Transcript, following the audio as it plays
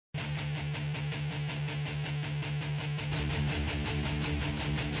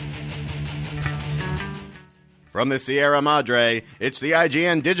From the Sierra Madre, it's the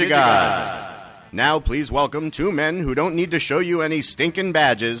IGN Digigods. Now please welcome two men who don't need to show you any stinking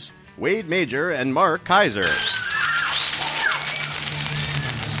badges, Wade Major and Mark Kaiser.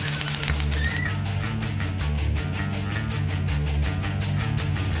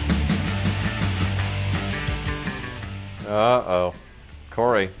 Uh-oh.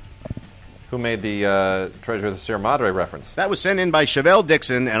 Corey, who made the Treasure of the Sierra Madre reference? That was sent in by Chevelle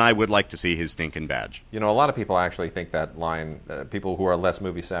Dixon, and I would like to see his stinking badge. You know, a lot of people actually think that line, people who are less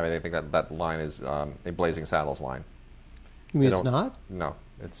movie savvy, they think that that line is a Blazing Saddles line. You mean it's not? No,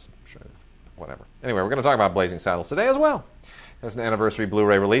 it's whatever. Anyway, we're going to talk about Blazing Saddles today as well. There's an anniversary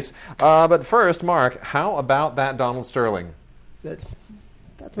Blu-ray release. But first, Mark, how about that Donald Sterling? That's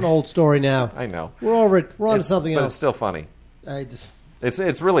an old story now. I know. We're over it. We're on to something but else. It's still funny.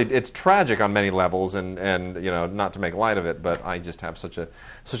 It's tragic on many levels, and you know, not to make light of it, but I just have such a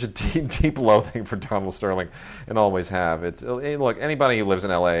deep loathing for Donald Sterling, and always have. Look, anybody who lives in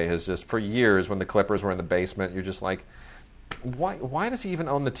L.A. has just for years, when the Clippers were in the basement, you're just like, why does he even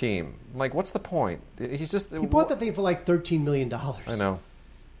own the team? Like, what's the point? He bought the thing for like $13 million. I know.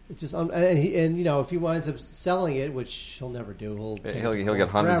 It's just and you know, if he winds up selling it, which he'll never do, he'll get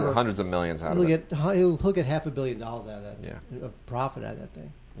hundreds of millions out of it. He'll get $500 million out of that. Yeah. Of profit out of that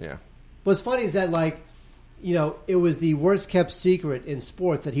thing. Yeah. What's funny is that, like, you know, it was the worst kept secret in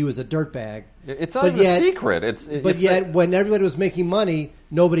sports that he was a dirtbag. It's not even a secret. Yet when everybody was making money,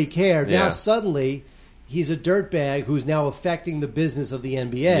 nobody cared. Yeah. Now suddenly, he's a dirtbag who's now affecting the business of the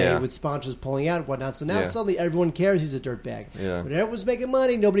NBA with sponsors pulling out and whatnot. So now suddenly everyone cares he's a dirtbag. Yeah. When everyone was making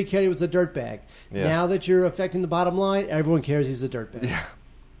money, nobody cared he was a dirtbag. Yeah. Now that you're affecting the bottom line, everyone cares he's a dirtbag. Yeah.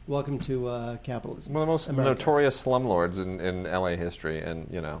 Welcome to capitalism. One of the most America. notorious slumlords in LA history, and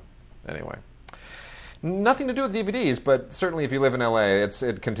you know, anyway. Nothing to do with DVDs, but certainly if you live in LA,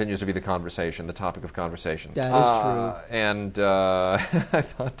 it continues to be the conversation, the topic of conversation. That is true. And I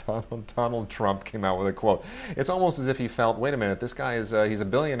thought Donald Trump came out with a quote. It's almost as if he felt, wait a minute, this guy is he's a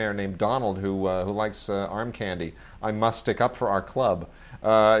billionaire named Donald who likes arm candy. I must stick up for our club.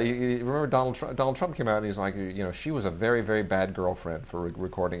 You remember Donald Trump came out and he's like, you know, she was a very, very bad girlfriend for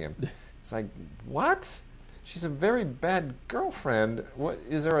recording him. It's like, what? She's a very bad girlfriend. What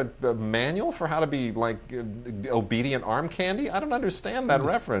is there a manual for how to be like obedient arm candy? I don't understand that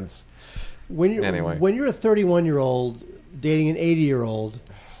reference. When you're a 31-year-old dating an 80-year-old,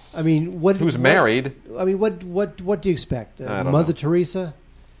 I mean, who's married? I mean, what do you expect? I don't Mother know. Teresa?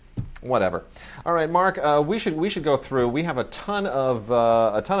 Whatever. All right, Mark. We should go through. We have a ton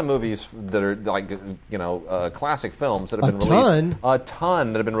of movies that are like classic films that have been released. A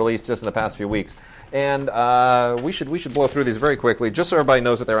ton that have been released just in the past few weeks. And we should blow through these very quickly, just so everybody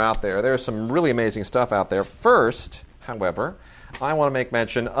knows that they're out there. There's some really amazing stuff out there. First, however, I want to make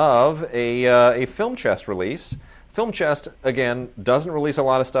mention of a Film Chest release. Film Chest, again, doesn't release a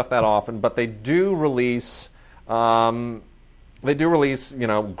lot of stuff that often, but they do release great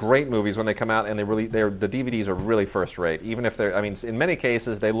movies when they come out, and the DVDs are really first rate. Even if in many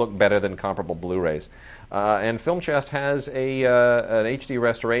cases they look better than comparable Blu-rays. And Film Chest has an HD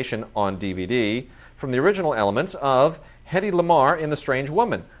restoration on DVD from the original elements of Hedy Lamarr in The Strange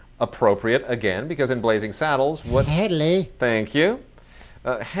Woman. Appropriate, again, because in Blazing Saddles... Hedley. Thank you.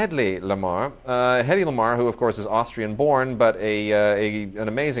 Hedy Lamarr. Hedy Lamarr, who, of course, is Austrian-born, but an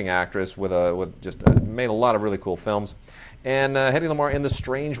amazing actress with just made a lot of really cool films. And Hedy Lamarr in The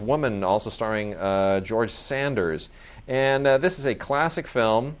Strange Woman, also starring George Sanders. And this is a classic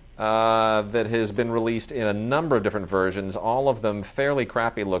film that has been released in a number of different versions, all of them fairly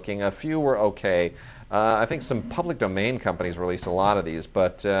crappy looking. A few were okay. I think some public domain companies released a lot of these,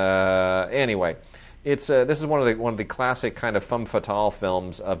 but anyway, this is one of the classic kind of femme fatale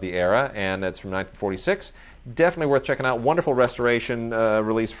films of the era, and it's from 1946. Definitely worth checking out. Wonderful restoration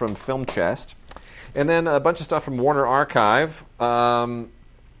release from Film Chest. And then a bunch of stuff from Warner Archive.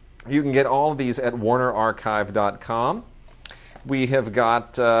 You can get all of these at warnerarchive.com. We have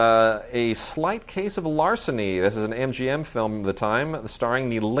got A Slight Case of Larceny. This is an MGM film of the time, starring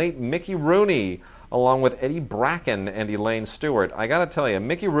the late Mickey Rooney, along with Eddie Bracken and Elaine Stewart. I got to tell you,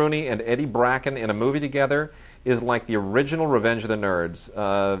 Mickey Rooney and Eddie Bracken in a movie together is like the original Revenge of the Nerds.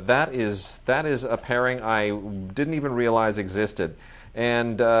 That is a pairing I didn't even realize existed.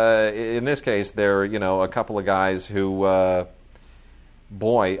 And in this case, they're a couple of guys who,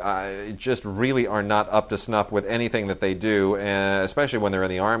 just really are not up to snuff with anything that they do, especially when they're in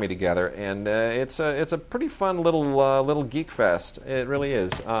the army together. And it's a pretty fun little geek fest. It really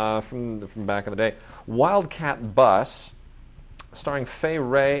is from back in the day. Wildcat Bus, starring Fay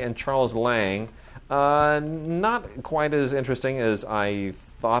Wray and Charles Lang. Not quite as interesting as I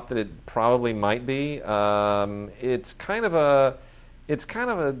thought that it probably might be. It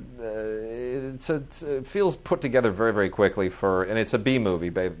feels put together very, very quickly and it's a B movie,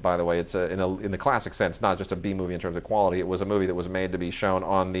 by the way. It's in the classic sense, not just a B movie in terms of quality. It was a movie that was made to be shown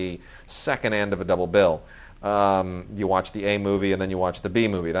on the second end of a double bill. You watch the A movie and then you watch the B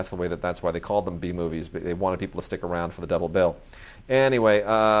movie. That's why they called them B movies. But they wanted people to stick around for the double bill. Anyway,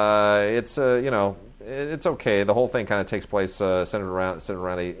 it's okay. The whole thing kind of takes place centered around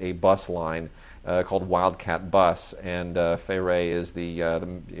a bus line called Wildcat Bus, and Fay Wray is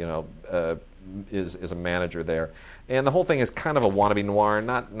is a manager there. And the whole thing is kind of a wannabe noir,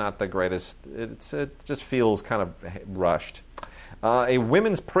 not the greatest. It just feels kind of rushed. A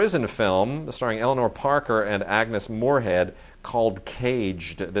women's prison film starring Eleanor Parker and Agnes Moorehead called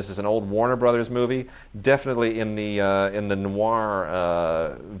Caged. This is an old Warner Brothers movie, definitely in the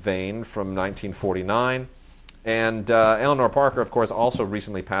noir vein from 1949. And Eleanor Parker, of course, also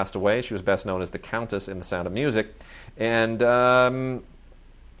recently passed away. She was best known as the Countess in The Sound of Music. And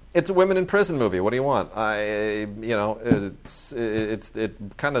it's a women in prison movie. What do you want? It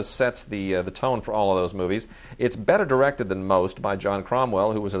kind of sets the tone for all of those movies. It's better directed than most by John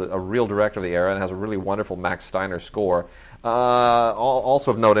Cromwell, who was a real director of the era and has a really wonderful Max Steiner score.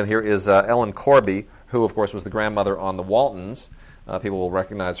 Also of note in here is Ellen Corby, who, of course, was the grandmother on The Waltons. People will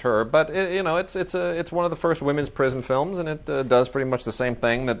recognize her, but it's one of the first women's prison films, and it does pretty much the same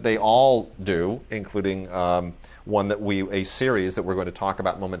thing that they all do, including a series that we're going to talk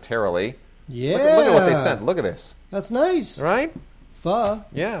about momentarily. Yeah, look at what they sent. Look at this. That's nice, right? Pho.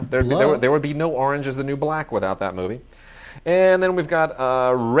 Yeah, there would be no Orange Is the New Black without that movie. And then we've got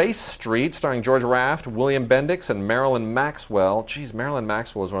Race Street, starring George Raft, William Bendix, and Marilyn Maxwell. Geez, Marilyn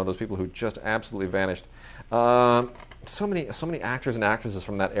Maxwell is one of those people who just absolutely vanished. So many actors and actresses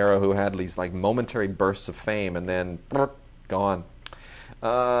from that era who had these like momentary bursts of fame and then gone.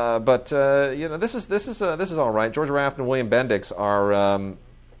 But this is all right. George Raft and William Bendix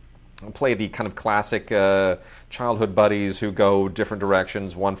play the kind of classic childhood buddies who go different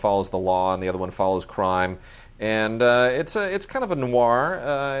directions. One follows the law and the other one follows crime. And it's kind of a noir.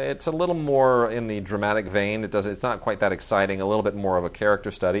 It's a little more in the dramatic vein. It's not quite that exciting. A little bit more of a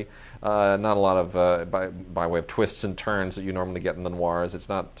character study. Not a lot of by way of twists and turns that you normally get in the noirs. It's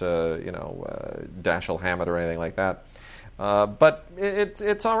not Dashiell Hammett or anything like that. But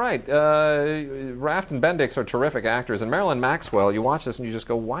it's all right. Raft and Bendix are terrific actors, and Marilyn Maxwell. You watch this and you just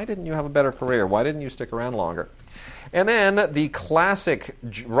go, why didn't you have a better career? Why didn't you stick around longer? And then the classic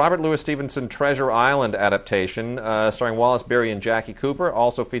Robert Louis Stevenson Treasure Island adaptation, starring Wallace Beery and Jackie Cooper,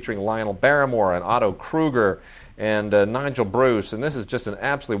 also featuring Lionel Barrymore and Otto Kruger and Nigel Bruce. And this is just an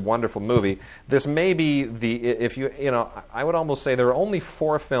absolutely wonderful movie. This may be I would almost say there are only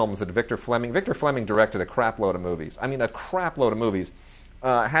 4 films that Victor Fleming directed a crap load of movies. I mean, a crap load of movies.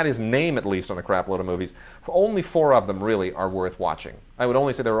 Had his name at least on a crap load of movies. Only 4 of them really are worth watching. I would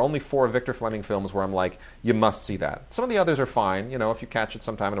only say there are only 4 Victor Fleming films where I'm like, you must see that. Some of the others are fine, if you catch it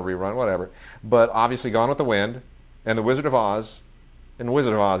sometime in a rerun, whatever. But obviously Gone with the Wind and The Wizard of Oz. In The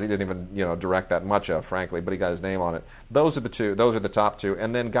Wizard of Oz, he didn't even direct that much of, frankly, but he got his name on it. Those are the 2. Those are the top 2.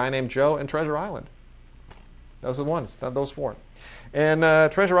 And then Guy Named Joe and Treasure Island. Those are the ones. Those 4. And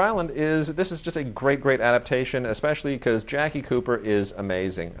Treasure Island is just a great, great adaptation, especially because Jackie Cooper is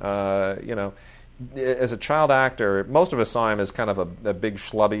amazing. As a child actor, most of us saw him as kind of a big,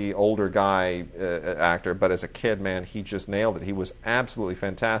 schlubby, older guy actor, but as a kid, man, he just nailed it. He was absolutely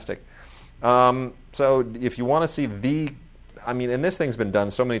fantastic. So if you want to see and this thing's been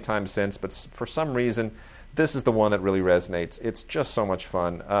done so many times since, but for some reason, this is the one that really resonates. It's just so much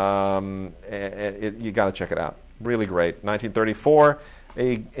fun. You got to check it out. Really great. 1934,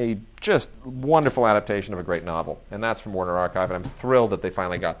 a just wonderful adaptation of a great novel. And that's from Warner Archive, and I'm thrilled that they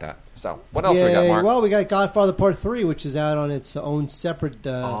finally got that. So, what else do we got, Mark? Well, we got Godfather Part 3, which is out on its own separate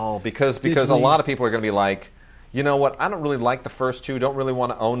because a lot of people are going to be like, you know what, I don't really like the first 2, don't really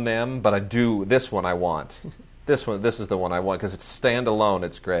want to own them, but I do, this one I want. This is the one I want, because it's standalone,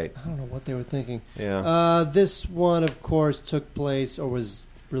 it's great. I don't know what they were thinking. Yeah. This one, of course, took place, or was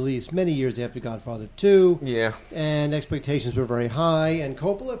released many years after Godfather 2. Yeah. And expectations were very high. And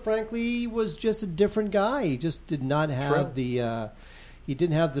Coppola, frankly, was just a different guy. He just did not have he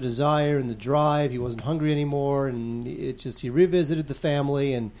didn't have the desire and the drive. He wasn't hungry anymore. And he revisited the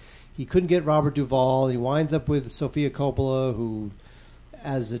family, and he couldn't get Robert Duvall. He winds up with Sofia Coppola, who,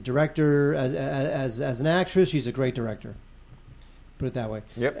 as a director, as an actress, she's a great director. Put it that way.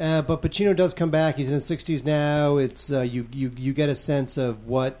 Yep. But Pacino does come back. He's in his 60s now. It's you get a sense of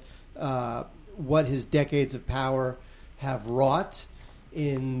what his decades of power have wrought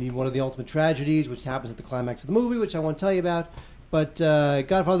in one of the ultimate tragedies, which happens at the climax of the movie, which I won't tell you about. But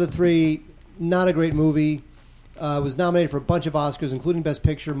Godfather 3, not a great movie. Was nominated for a bunch of Oscars, including Best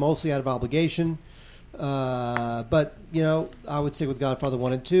Picture, mostly out of obligation. But, I would say with Godfather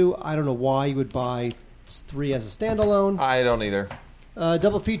 1 and 2, I don't know why you would buy 3 as a standalone. I don't either.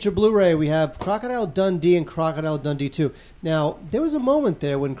 Double feature Blu-ray, we have Crocodile Dundee and Crocodile Dundee 2. Now, there was a moment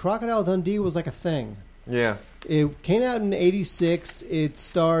there when Crocodile Dundee was like a thing. Yeah. It came out in '86. It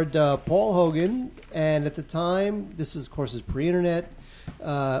starred Paul Hogan, and at the time, this is, of course, is pre-internet.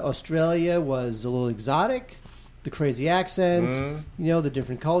 Australia was a little exotic. The crazy accent, the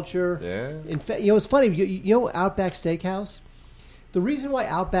different culture. Yeah. In fact, it's funny. You know Outback Steakhouse? The reason why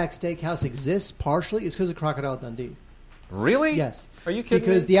Outback Steakhouse exists partially is because of Crocodile Dundee. Really? Yes. Are you kidding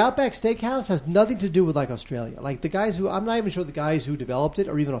Because me? the Outback Steakhouse has nothing to do with Australia. Like the guys who I'm not even sure the guys who developed it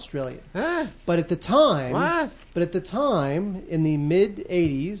are even Australian. But at the time, in the mid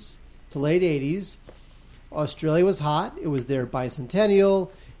 '80s to late '80s, Australia was hot. It was their bicentennial,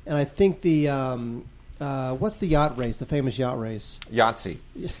 and I think the what's the yacht race? The famous yacht race. Yahtzee.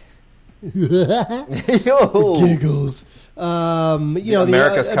 Giggles.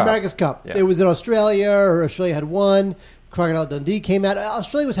 America's Cup. America's Cup. Yeah. It was in Australia, or Australia had won. Crocodile Dundee came out.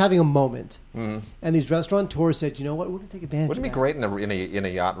 Australia was having a moment, and these restaurateurs said, "You know what? We're going to take advantage." Wouldn't it of be great in a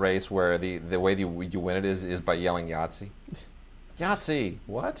yacht race where the way you win it is by yelling Yahtzee? Yahtzee.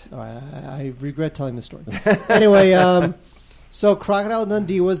 What? All right, I regret telling this story. Anyway, so Crocodile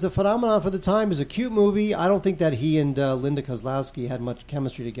Dundee was a phenomenon for the time. It was a cute movie. I don't think that he and Linda Kozlowski had much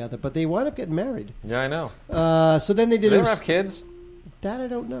chemistry together, but they wound up getting married. Yeah, I know. So then they did. Did they ever have kids? That I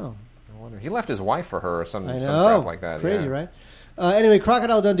don't know. I wonder. He left his wife for her or some crap like that. Crazy, yeah. right? Anyway,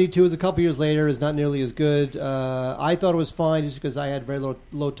 Crocodile Dundee 2 is a couple years later. Is not nearly as good. I thought it was fine just because I had very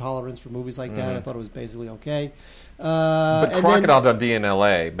low tolerance for movies like that. I thought it was basically okay. But Crocodile Dundee in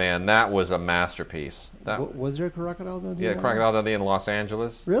L.A., man, that was a masterpiece. Was there a Crocodile Dundee? Yeah, Crocodile Dundee in Los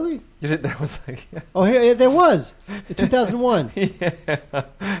Angeles. Really? You did. That was like. Yeah. Oh, here there was in 2001.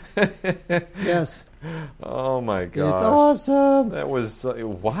 Yes. Oh my God! It's awesome. That was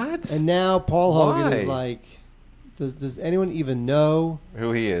what? And now Paul Hogan Why? is like. Does anyone even know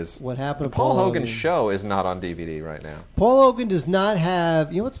who he is? What happened the to Paul Hogan's Hogan? show is not on DVD right now. Paul Hogan does not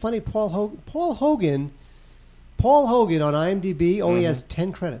have. You know what's funny? Paul Hogan on IMDb only has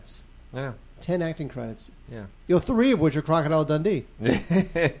 10 credits. Yeah. 10 acting credits. Yeah. 3 of which are Crocodile Dundee. Isn't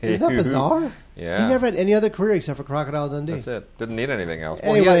that bizarre? Yeah. He never had any other career except for Crocodile Dundee. That's it. Didn't need anything else.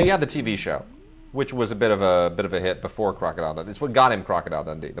 Anyway, well, he had the TV show, which was a bit of a hit before Crocodile Dundee. It's what got him Crocodile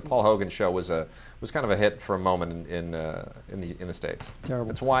Dundee. The Paul Hogan show was kind of a hit for a moment in the States.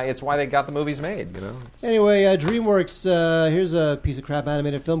 Terrible. It's why they got the movies made. Anyway, DreamWorks. Here's a piece of crap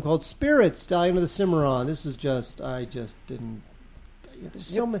animated film called Spirit, Stallion of the Cimarron. This is I just didn't.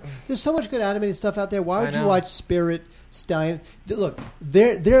 There's so much good animated stuff out there. Why would you watch Spirit, Stallion? Look,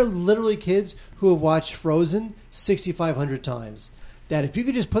 they're literally kids who have watched Frozen 6,500 times. That if you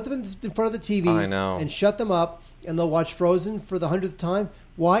could just put them in front of the TV and shut them up, and they'll watch Frozen for the 100th time,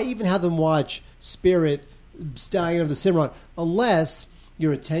 why even have them watch Spirit, Stallion of the Cimarron? Unless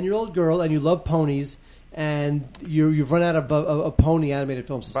you're a 10-year-old girl and you love ponies and you've run out of a pony animated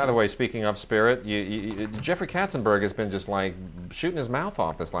films. By the way, speaking of Spirit, Jeffrey Katzenberg has been just like shooting his mouth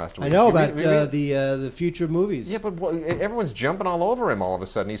off this last week. I know about the future movies. Yeah, but everyone's jumping all over him all of a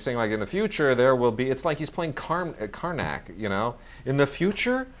sudden. He's saying like in the future there will be. It's like he's playing Karnak. In the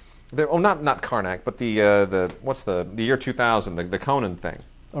future, not Karnak, but the what's the year 2000, the Conan thing.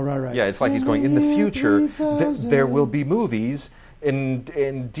 Oh, right. Yeah, it's like he's going in the future. There will be movies. And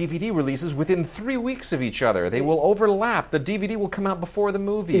DVD releases within 3 weeks of each other. They will overlap. The DVD will come out before the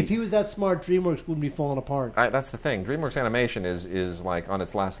movie. If he was that smart, DreamWorks wouldn't be falling apart. That's the thing. DreamWorks Animation is like on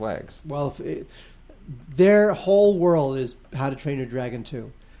its last legs. Well, their whole world is How to Train Your Dragon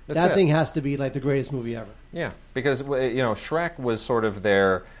 2. That thing has to be like the greatest movie ever. Yeah, because Shrek was sort of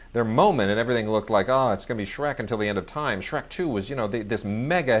their moment, and everything looked like it's going to be Shrek until the end of time. Shrek 2 was this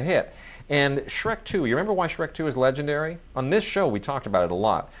mega hit. And Shrek 2, you remember why Shrek 2 is legendary? On this show, we talked about it a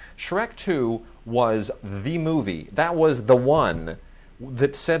lot. Shrek 2 was the movie. That was the one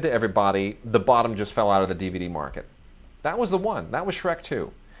that said to everybody, the bottom just fell out of the DVD market. That was the one. That was Shrek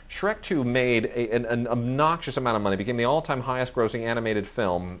 2. Shrek 2 made an obnoxious amount of money, became the all-time highest-grossing animated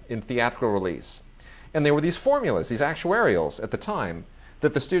film in theatrical release. And there were these formulas, these actuarials at the time,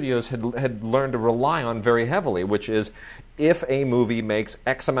 that the studios had learned to rely on very heavily, which is if a movie makes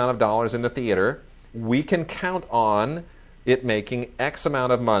X amount of dollars in the theater, we can count on it making X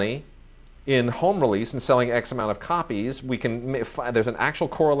amount of money in home release and selling X amount of copies. There's an actual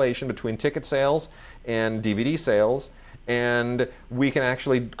correlation between ticket sales and DVD sales, And we can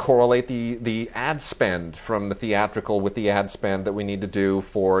actually correlate the ad spend from the theatrical with the ad spend that we need to do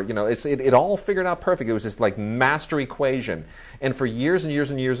for, it all figured out perfect. It was this like master equation. And for years and years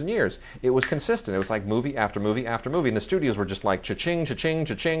and years and years, it was consistent. It was like movie after movie after movie. And the studios were just like cha-ching, cha-ching,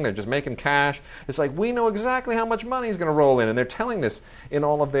 cha-ching. They're just making cash. It's like, we know exactly how much money is going to roll in. And they're telling this in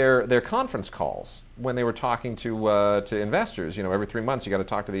all of their conference calls when they were talking to investors. Every 3 months you got to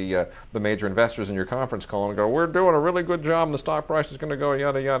talk to the major investors in your conference call and go, we're doing a really good job and the stock price is going to go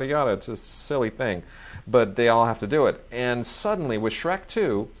yada, yada, yada. It's a silly thing. But they all have to do it. And suddenly with Shrek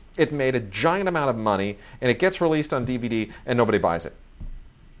 2, it made a giant amount of money, and it gets released on DVD, and nobody buys it.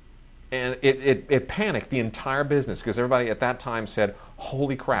 And it panicked the entire business because everybody at that time said,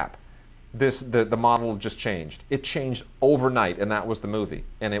 holy crap, the model just changed. It changed overnight, and that was the movie.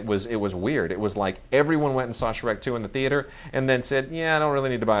 And it was weird. It was like everyone went and saw Shrek 2 in the theater and then said, yeah, I don't really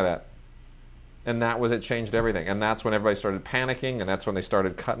need to buy that. And that was, it changed everything. And that's when everybody started panicking, and that's when they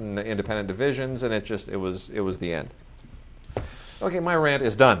started cutting independent divisions, and it was the end. Okay, my rant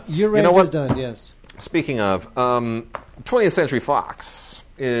is done. Your rant is done, yes. Speaking of, 20th Century Fox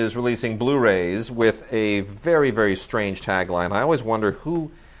is releasing Blu-rays with a very, very strange tagline. I always wonder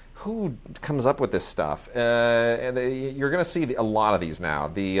who comes up with this stuff. You're going to see a lot of these now.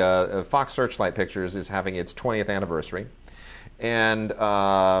 The Fox Searchlight Pictures is having its 20th anniversary. And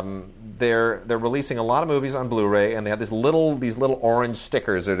they're releasing a lot of movies on Blu-ray, and they have these little orange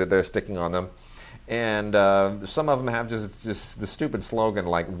stickers that they're sticking on them. And some of them have just the stupid slogan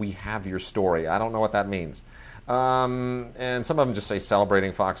like, we have your story. I don't know what that means. And some of them just say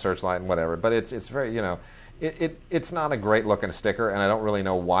celebrating Fox Searchlight and whatever. But it's very, it's not a great looking sticker, and I don't really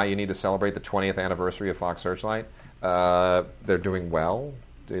know why you need to celebrate the 20th anniversary of Fox Searchlight. They're doing well.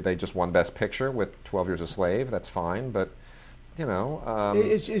 They just won Best Picture with 12 Years a Slave. That's fine, but...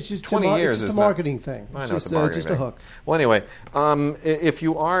 it's just 20 years. It's just a marketing thing. I know it's a marketing just thing. a hook. Well, anyway, if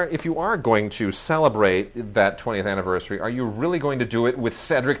you are going to celebrate that 20th anniversary, are you really going to do it with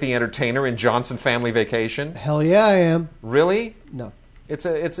Cedric the Entertainer in Johnson Family Vacation? Hell yeah, I am. Really? No.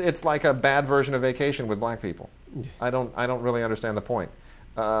 It's like a bad version of Vacation with black people. I don't really understand the point.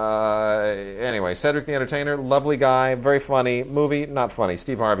 Anyway, Cedric the Entertainer, lovely guy, very funny. Movie, not funny.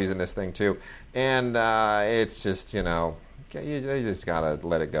 Steve Harvey's in this thing too, and it's just you just gotta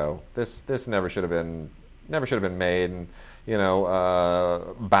let it go. This never should have been made. And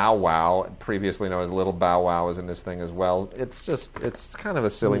Bow Wow, previously known as Little Bow Wow, is in this thing as well. It's kind of a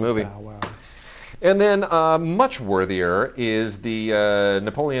silly movie. Bow Wow. And then much worthier is the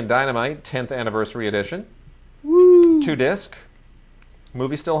Napoleon Dynamite 10th Anniversary Edition. Woo! 2-disc.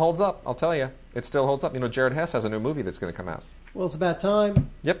 Movie still holds up, I'll tell you. It still holds up. Jared Hess has a new movie that's going to come out. Well, it's about time.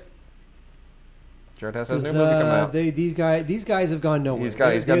 Yep. Jared Hess has a new movie coming out. These guys have gone nowhere.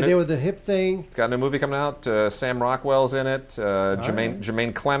 They were the hip thing. Got a new movie coming out. Sam Rockwell's in it.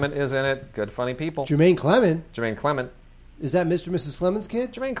 Jermaine Clement is in it. Good, funny people. Jermaine Clement? Jermaine Clement. Is that Mr. and Mrs. Clement's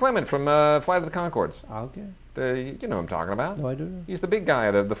kid? Jermaine Clement from Flight of the Conchords. Okay. You know who I'm talking about. No, I don't know. He's the big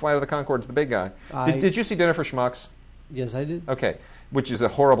guy. The Flight of the Conchords, the big guy. Did you see Dinner for Schmucks? Yes, I did. Okay. Which is a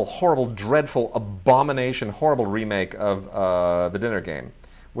horrible, horrible, dreadful, abomination, horrible remake of The Dinner Game.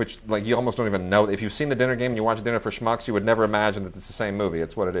 Which, you almost don't even know. If you've seen The Dinner Game and you watch Dinner for Schmucks, you would never imagine that it's the same movie.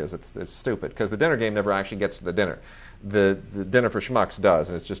 It's what it is. It's stupid. Because The Dinner Game never actually gets to the dinner. The Dinner for Schmucks does,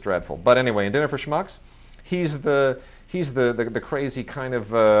 and it's just dreadful. But anyway, in Dinner for Schmucks, he's the crazy kind of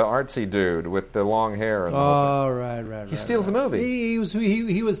artsy dude with the long hair. And right. He steals the movie. He was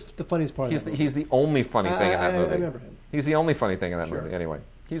the funniest part of that movie. He's the only funny thing in that movie. I remember him. He's the only funny thing in that Sure. movie. Anyway,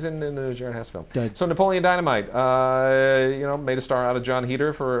 he's in the Jared Hess film. Dead. So Napoleon Dynamite, made a star out of John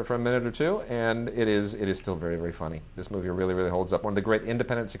Heder for a minute or two, and it is still very, very funny. This movie really, really holds up. One of the great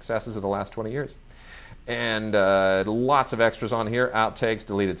independent successes of the last 20 years. And lots of extras on here, outtakes,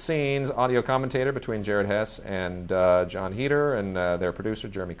 deleted scenes, audio commentator between Jared Hess and John Heder and their producer,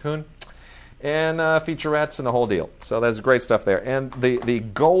 Jeremy Kuhn, and featurettes and the whole deal. So there's great stuff there. And the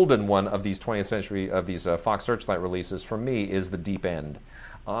golden one of these 20th century, of these Fox Searchlight releases, for me, is The Deep End.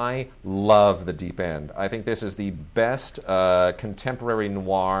 I love The Deep End. I think this is the best contemporary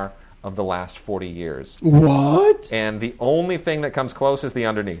noir of the last 40 years. What? And the only thing that comes close is The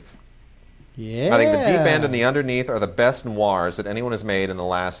Underneath. Yeah. I think The Deep End and The Underneath are the best noirs that anyone has made in the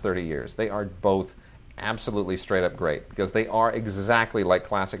last 30 years. They are both absolutely straight up great because they are exactly like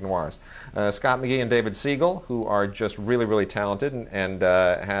classic noirs. Scott McGee and David Siegel, who are just really, really talented and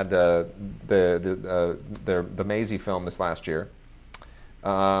had the Maisie film this last year,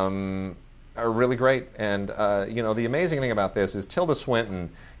 are really great. And the amazing thing about this is Tilda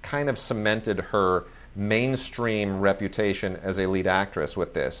Swinton kind of cemented her mainstream reputation as a lead actress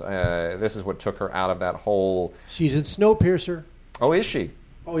with this. This is what took her out of that whole... She's in Snowpiercer. Oh, is she?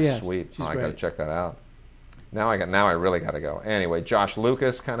 Oh, yeah. Sweet. She's I great. got to check that out. Now I really got to go. Anyway, Josh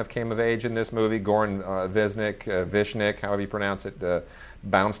Lucas kind of came of age in this movie. Goran Vishnik, however you pronounce it,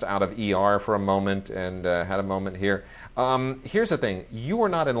 bounced out of ER for a moment and had a moment here. Here's the thing. You were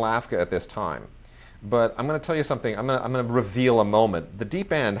not in LAFCA at this time, but I'm going to tell you something. I'm going to reveal a moment. The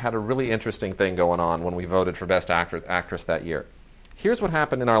Deep End had a really interesting thing going on when we voted for Best Actress that year. Here's what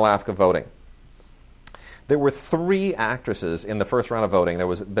happened in our LAFCA voting. There were 3 actresses in the first round of voting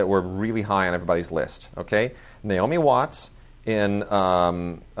that were really high on everybody's list. Okay, Naomi Watts in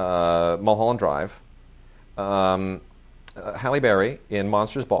Mulholland Drive, Halle Berry in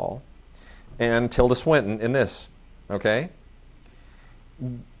Monsters Ball, and Tilda Swinton in this. Okay,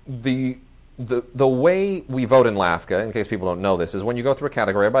 the way we vote in LAFCA, in case people don't know this, is when you go through a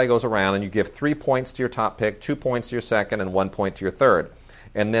category, everybody goes around and you give 3 points to your top pick, 2 points to your second, and 1 point to your third.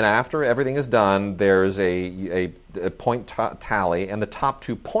 And then after everything is done, there's a point tally, and the top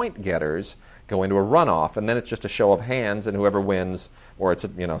 2 point getters go into a runoff, and then it's just a show of hands, and whoever wins, or it's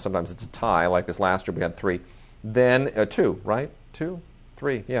sometimes it's a tie, like this last year we had 3. Then 2, right? 2,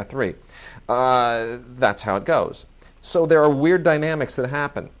 3, yeah, 3. That's how it goes. So there are weird dynamics that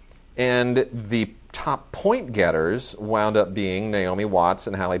happen, and the top point getters wound up being Naomi Watts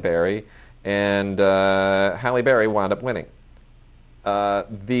and Halle Berry, and Halle Berry wound up winning. What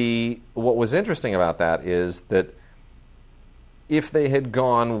was interesting about that is that if they had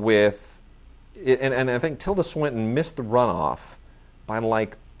gone with, and I think Tilda Swinton missed the runoff by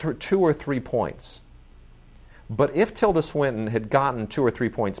like 2 or 3 points. But if Tilda Swinton had gotten 2 or 3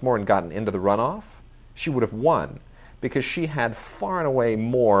 points more and gotten into the runoff, she would have won because she had far and away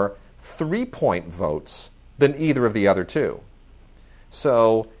more 3-point votes than either of the other 2.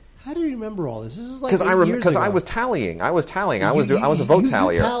 So... How do you remember all this? This is like because I was tallying. I was a vote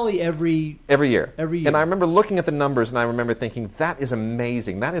tallier. You tally every year. Every year. And I remember looking at the numbers, and I remember thinking, that is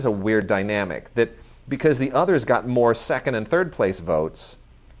amazing. That is a weird dynamic. That because the others got more second and third place votes,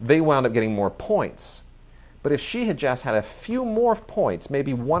 they wound up getting more points. But if she had just had a few more points,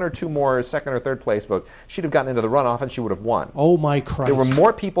 maybe 1 or 2 more second or third place votes, she'd have gotten into the runoff and she would have won. Oh my Christ! There were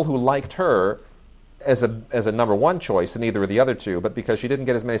more people who liked her as a number 1 choice than either of the other 2, but because she didn't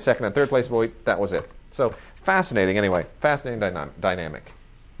get as many second and third place votes, that was it. So fascinating anyway. Fascinating dynamic.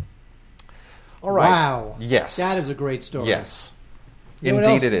 All right. Wow. Yes. That is a great story. Yes. You know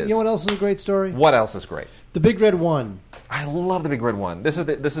Indeed it is. You know what else is a great story? What else is great? The Big Red One. I love the Big Red One. This is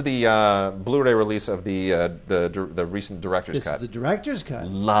the Blu-ray release of the recent director's cut. This is the director's cut.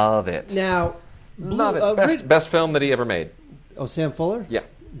 Love it. Now, love it. Best film that he ever made. Oh, Sam Fuller? Yeah.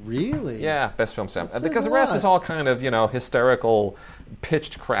 Really? Yeah, best film Sam. That Because says the rest a lot. is all kind of hysterical,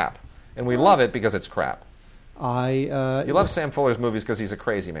 pitched crap, and we love it because it's crap. You love Sam Fuller's movies because he's a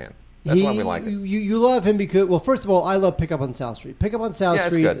crazy man. That's why we like it. You love him because, well, first of all, I love Pick Up on South Street. Pick Up on South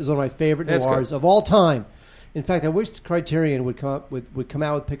Street is one of my favorite noirs of all time. In fact, I wish Criterion would come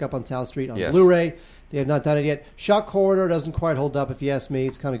out with Pick Up on South Street on Blu-ray. They have not done it yet. Shock Corridor doesn't quite hold up, if you ask me.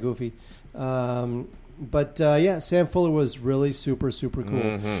 It's kind of goofy. But Sam Fuller was really super, super cool.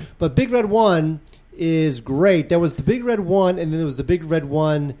 Mm-hmm. But Big Red One is great. There was the Big Red One, and then there was the Big Red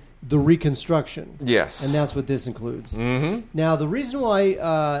One, the reconstruction. Yes. And that's what this includes. Mm-hmm. Now, the reason why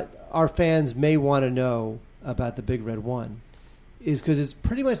our fans may want to know about the Big Red One is because it's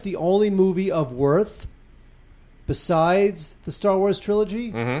pretty much the only movie of worth besides the Star Wars trilogy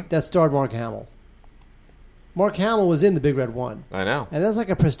that starred Mark Hamill. Mark Hamill was in the Big Red One. I know. And that's like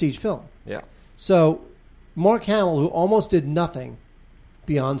a prestige film. Yeah. So Mark Hamill, who almost did nothing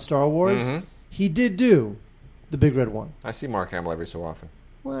beyond Star Wars, he did do the Big Red One. I see Mark Hamill every so often.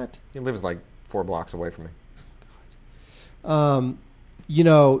 What? He lives like 4 blocks away from me.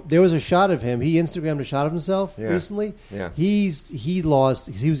 There was a shot of him. He Instagrammed a shot of himself recently. Yeah. He lost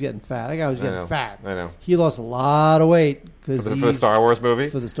because he was getting fat. That guy was getting fat. I know. He lost a lot of weight because for the Star Wars movie.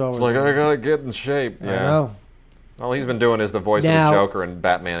 For the Star Wars. It's like movie. I gotta get in shape. Yeah. I know. All he's been doing is the voice of the Joker and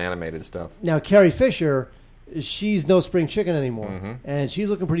Batman animated stuff. Now Carrie Fisher, she's no spring chicken anymore, and she's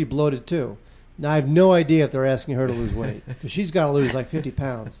looking pretty bloated too. Now I have no idea if they're asking her to lose weight because she's got to lose like 50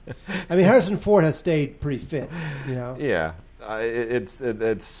 pounds. I mean, Harrison Ford has stayed pretty fit. Yeah.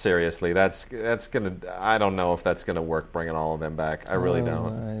 It's seriously that's gonna. I don't know if that's gonna work. Bringing all of them back, I really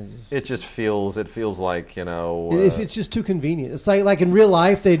don't. It feels like it's just too convenient. It's like in real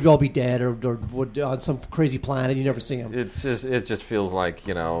life they'd all be dead or on some crazy planet you never see them. It just feels like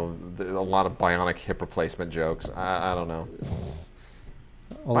a lot of bionic hip replacement jokes. I don't know.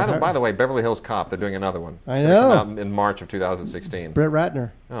 By the way, Beverly Hills Cop, they're doing another one. I know. Come out in March of 2016. Brett Ratner.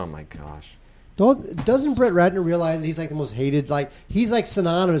 Oh my gosh. Doesn't Brett Ratner realize that he's like the most hated? Like he's like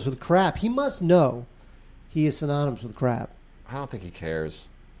synonymous with crap. He must know he is synonymous with crap. I don't think he cares.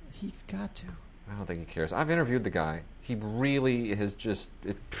 He's got to. I don't think he cares. I've interviewed the guy. He really has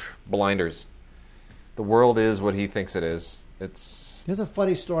blinders. The world is what he thinks it is. There's a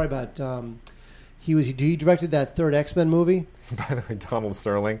funny story about he directed that third X-Men movie. By the way, Donald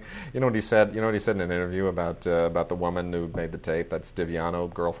Sterling. You know what he said? You know what he said in an interview about the woman who made the tape, that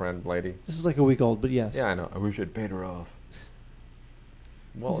Stiviano girlfriend lady? This is like a week old, but yes. Yeah, I know. I wish I'd paid her off.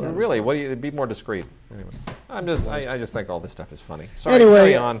 Well, really, be more discreet. Anyway, I just think all this stuff is funny. Sorry,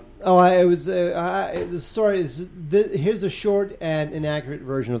 anyway, carry on. It was the story. Here's the short and inaccurate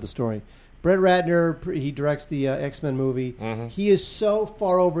version of the story. Brett Ratner, he directs the X-Men movie. Mm-hmm. He is so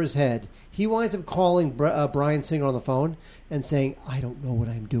far over his head. He winds up calling Bryan Singer on the phone and saying, "I don't know what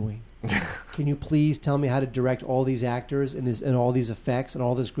I'm doing. Can you please tell me how to direct all these actors and all these effects and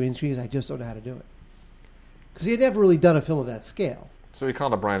all this green screens? I just don't know how to do it." Because he had never really done a film of that scale. So he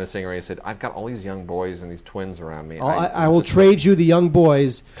called up Bryan Singer and he said, "I've got all these young boys and these twins around me. I will trade you the young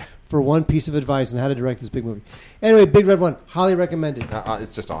boys for one piece of advice on how to direct this big movie." Anyway, Big Red One, highly recommended.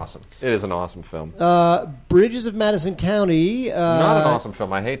 It's just awesome. It is an awesome film. Bridges of Madison County. Not an awesome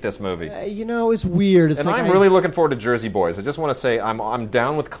film. I hate this movie. It's weird. I'm really looking forward to Jersey Boys. I just want to say I'm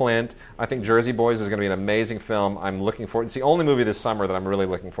down with Clint. I think Jersey Boys is going to be an amazing film. I'm looking forward. It's the only movie this summer that I'm really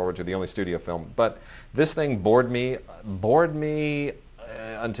looking forward to, the only studio film. But this thing bored me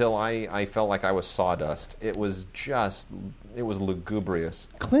until I felt like I was sawdust. It was lugubrious.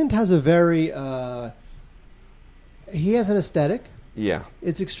 Clint has a very he has an aesthetic. Yeah.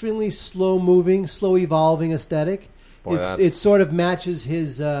 It's extremely slow-moving, slow-evolving aesthetic. Boy, it sort of matches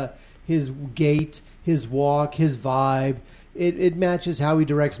his gait, his walk, his vibe. It matches how he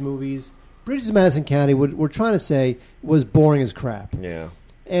directs movies. Bridges of Madison County, what we're trying to say, was boring as crap. Yeah.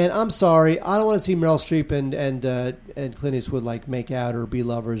 And I'm sorry, I don't want to see Meryl Streep and Clint Eastwood like make out or be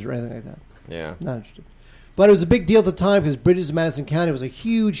lovers or anything like that. Yeah. Not interested. But it was a big deal at the time because Bridges of Madison County was a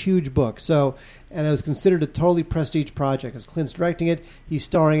huge, huge book. And it was considered a totally prestige project. As Clint's directing it, he's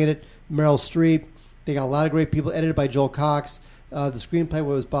starring in it. Meryl Streep. They got a lot of great people. Edited by Joel Cox. The screenplay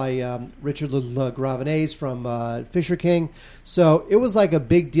was by Richard LeGravenese from Fisher King. So it was like a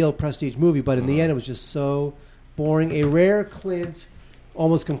big deal prestige movie. But in the end, it was just so boring. A rare Clint,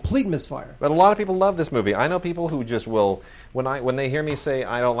 almost complete misfire. But a lot of people love this movie. I know people who just will, when they hear me say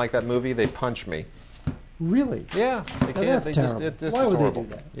I don't like that movie, they punch me. Really? Yeah. They can't. That's terrible. Why would they do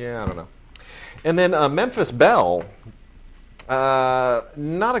that? Yeah, I don't know. And then Memphis Belle,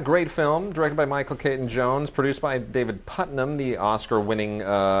 not a great film, directed by Michael Caton Jones, produced by David Putnam, the Oscar-winning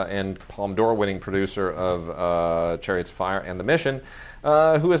and Palme d'Or-winning producer of Chariots of Fire and The Mission,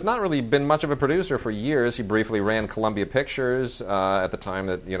 who has not really been much of a producer for years. He briefly ran Columbia Pictures at the time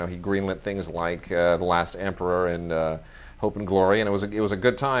that he greenlit things like The Last Emperor and Hope and Glory, and it was a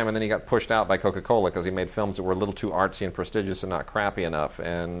good time. And then he got pushed out by Coca-Cola because he made films that were a little too artsy and prestigious and not crappy enough,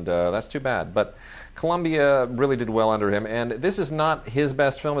 and that's too bad. But Columbia really did well under him, and this is not his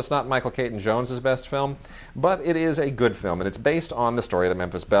best film. It's not Michael Caton Jones's best film, but it is a good film, and it's based on the story of the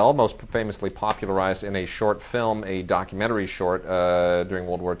Memphis Belle, most famously popularized in a short film, a documentary short during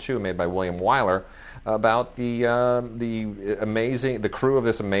World War II, made by William Wyler, about the crew of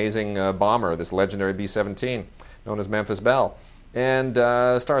this amazing bomber, this legendary B-17. Known as Memphis Belle. And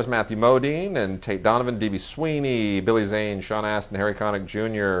stars Matthew Modine and Tate Donovan, D.B. Sweeney, Billy Zane, Sean Astin, Harry Connick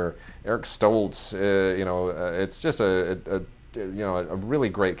Jr., Eric Stoltz. It's just a really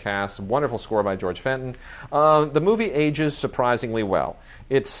great cast. Wonderful score by George Fenton. The movie ages surprisingly well.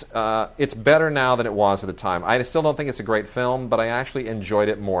 It's better now than it was at the time. I still don't think it's a great film, but I actually enjoyed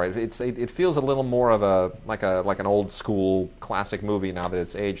it more. It feels a little more of like an old school classic movie now that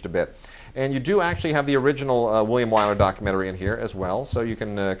it's aged a bit. And you do actually have the original William Wyler documentary in here as well, so you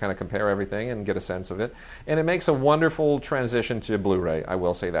can kind of compare everything and get a sense of it. And it makes a wonderful transition to Blu-ray, I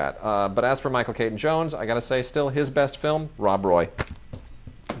will say that. But as for Michael Caton Jones, I got to say, still his best film, Rob Roy.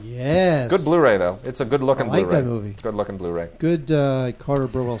 Yes. Good Blu-ray, though. It's a good-looking Blu-ray. I like that movie. Good-looking Blu-ray. Good Carter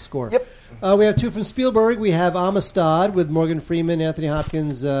Burwell score. Yep. We have two from Spielberg. We have Amistad with Morgan Freeman, Anthony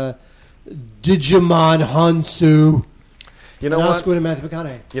Hopkins, Digimon Hansu. You know what? And Matthew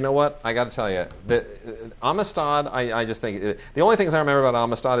McConaughey. You know what? I got to tell you, Amistad. I just think the only things I remember about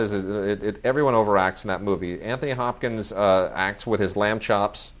Amistad is everyone overacts in that movie. Anthony Hopkins acts with his lamb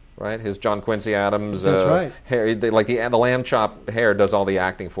chops, right? His John Quincy Adams right. hair. The lamb chop hair does all the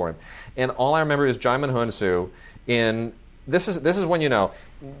acting for him. And all I remember is Djimon Hounsou in this is when you know,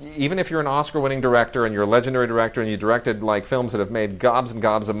 even if you're an Oscar-winning director and you're a legendary director and you directed like films that have made gobs and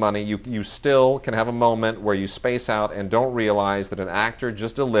gobs of money, you still can have a moment where you space out and don't realize that an actor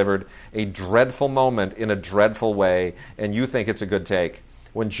just delivered a dreadful moment in a dreadful way, and you think it's a good take.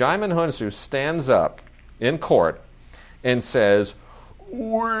 When Djimon Hounsou stands up in court and says, "We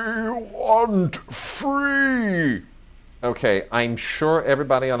want free." Okay, I'm sure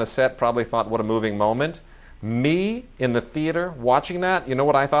everybody on the set probably thought, what a moving moment. Me, in the theater, watching that, you know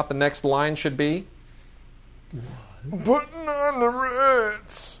what I thought the next line should be? Bananas.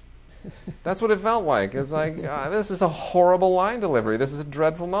 That's what it felt like. It's like, this is a horrible line delivery. This is a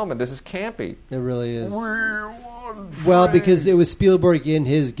dreadful moment. This is campy. It really is. Well, Well, because it was Spielberg in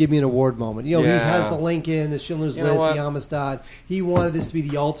his "Give Me an Award" moment. You know, Yeah. he has the Lincoln, the Schindler's You know List, what? the Amistad. He wanted this to be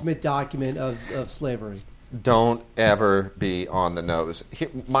the ultimate document of slavery. Don't ever be on the nose.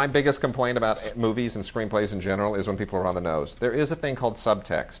 My biggest complaint about movies and screenplays in general is when people are on the nose. There is a thing called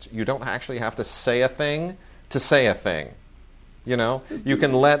subtext. You don't actually have to say a thing to say a thing. You know? You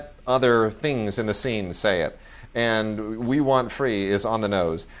can let other things in the scene say it. And "We Want Free" is on the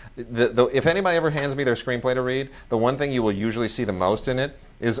nose. If anybody ever hands me their screenplay to read, the one thing you will usually see the most in it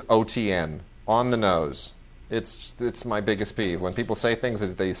is OTN, on the nose. It's my biggest peeve. When people say things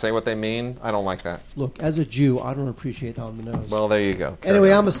that they say what they mean, I don't like that. Look, as a Jew, I don't appreciate on the nose. Well, there you go. Anyway,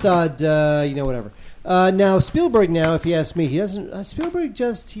 Amistad, whatever. Now, Spielberg, he asks me, he doesn't, Spielberg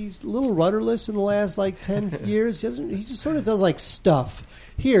he's a little rudderless in the last, 10 years. He just sort of does, stuff.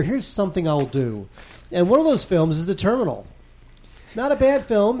 Here's something I'll do. And one of those films is The Terminal. Not a bad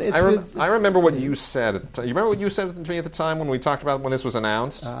film. I remember what you said. You remember what you said to me at the time when we talked about when this was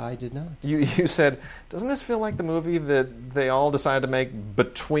announced? I did not. You said, doesn't this feel like the movie that they all decided to make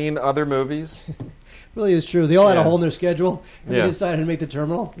between other movies? Really is true. They all had a hole in their schedule, and Yeah. they decided to make The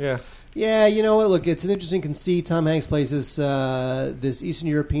Terminal. Yeah. Yeah, you know what? Look, it's an interesting conceit. Tom Hanks plays this Eastern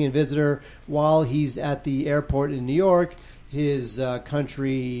European visitor while he's at the airport in New York. His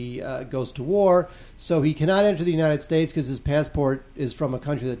country goes to war, so he cannot enter the United States because his passport is from a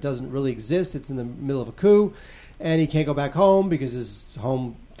country that doesn't really exist. It's in the middle of a coup, and he can't go back home because his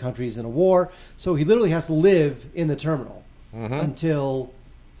home country is in a war. So he literally has to live in the terminal until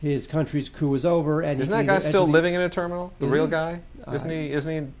his country's coup is over. And Isn't that guy still living in a terminal? The real guy? Isn't he?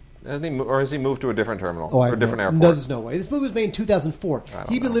 Or has he moved to a different terminal or a different airport? No, there's no way. This movie was made in 2004.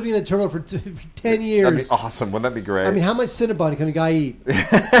 He'd been living in the terminal for 10 years. That'd be awesome. Wouldn't that be great? I mean, how much Cinnabon can a guy eat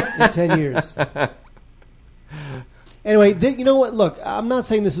in 10 years? Anyway, you know what? Look, I'm not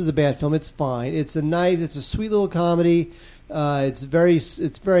saying this is a bad film. It's fine. It's a sweet little comedy. It's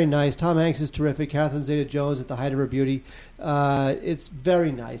very nice. Tom Hanks is terrific. Catherine Zeta-Jones at the height of her beauty. It's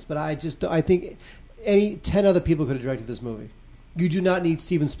very nice. But I think 10 other people could have directed this movie. You do not need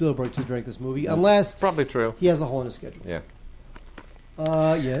Steven Spielberg to direct this movie unless probably true. He has a hole in his schedule. Yeah.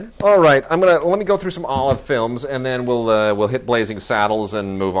 Yes. All right. Let me go through some Olive films, and then we'll hit Blazing Saddles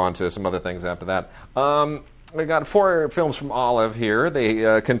and move on to some other things after that. We got 4 films from Olive here.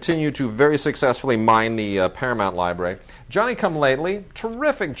 They continue to very successfully mine the Paramount library. Johnny Come Lately,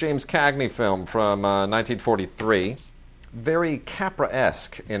 terrific James Cagney film from 1943. Very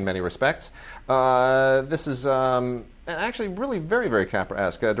Capra-esque in many respects. This is actually really very, very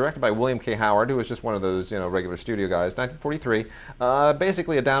Capra-esque. Directed by William K. Howard, who was just one of those regular studio guys. 1943.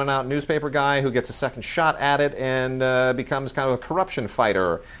 Basically a down-and-out newspaper guy who gets a second shot at it and becomes kind of a corruption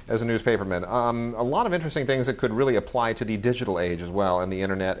fighter as a newspaperman. A lot of interesting things that could really apply to the digital age as well, and the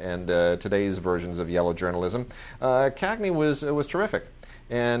internet and today's versions of yellow journalism. Cagney was terrific.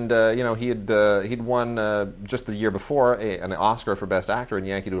 And he'd won just the year before an Oscar for Best Actor in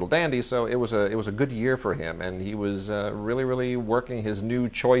Yankee Doodle Dandy, so it was a good year for him, and he was really, really working his new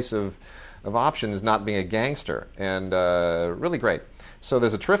choice of options, not being a gangster, and really great. So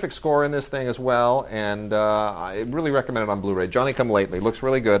there's a terrific score in this thing as well, and I really recommend it on Blu-ray. Johnny Come Lately looks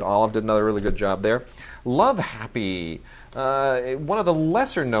really good. Olive did another really good job there. Love Happy. One of the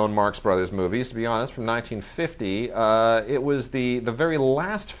lesser-known Marx Brothers movies, to be honest, from 1950. It was the very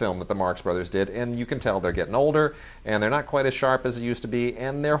last film that the Marx Brothers did, and you can tell they're getting older, and they're not quite as sharp as it used to be,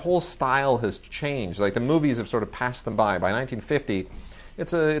 and their whole style has changed. Like, the movies have sort of passed them by. By 1950,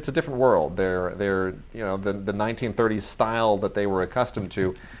 it's a different world. They're the 1930s style that they were accustomed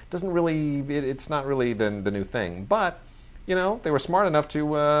to doesn't really. It's not really the new thing, but. They were smart enough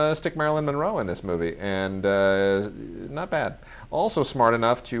to stick Marilyn Monroe in this movie, and not bad. Also smart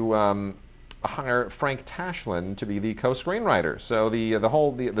enough to hire Frank Tashlin to be the co-screenwriter. So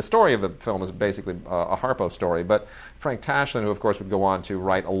the story of the film is basically a Harpo story, but Frank Tashlin, who of course would go on to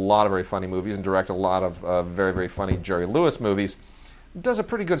write a lot of very funny movies and direct a lot of very, very funny Jerry Lewis movies, does a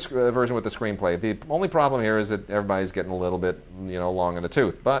pretty good version with the screenplay. The only problem here is that everybody's getting a little bit, long in the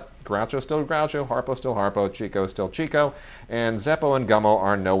tooth. But Groucho's still Groucho, Harpo's still Harpo, Chico's still Chico, and Zeppo and Gummo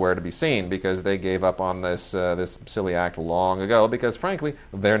are nowhere to be seen because they gave up on this silly act long ago because, frankly,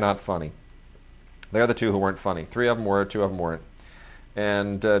 they're not funny. They're the two who weren't funny. 3 of them were, 2 of them weren't.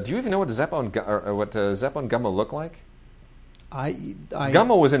 And do you even know what Zeppo and Gummo look like?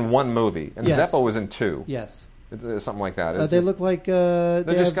 Gummo was in 1 movie, and yes. Zeppo was in 2. Yes. Something like that. They look like they're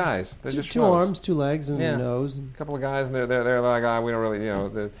just guys. They're just 2 arms, 2 legs, and a nose. A couple of guys, and they're like, we don't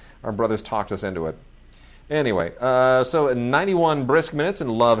really, our brothers talked us into it. Anyway, so 91 brisk minutes in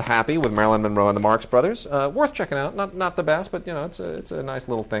Love Happy with Marilyn Monroe and the Marx Brothers. Worth checking out. Not the best, but it's a nice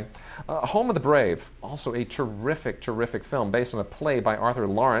little thing. Home of the Brave, also a terrific film based on a play by Arthur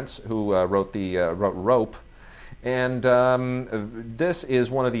Lawrence, who wrote Rope. And this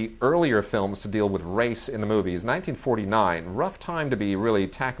is one of the earlier films to deal with race in the movies. 1949, rough time to be really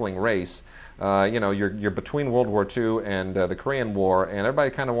tackling race. You're between World War II and the Korean War, and everybody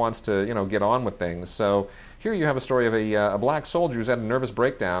kind of wants to get on with things. So here you have a story of a black soldier who's had a nervous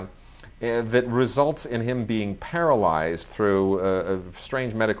breakdown that results in him being paralyzed through a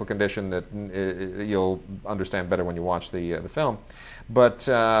strange medical condition that you'll understand better when you watch the film. But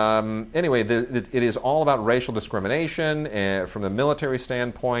anyway, it is all about racial discrimination from the military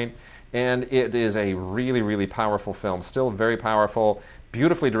standpoint, and it is a really, really powerful film, still very powerful,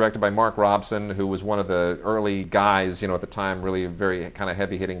 beautifully directed by Mark Robson, who was one of the early guys, at the time, really very kind of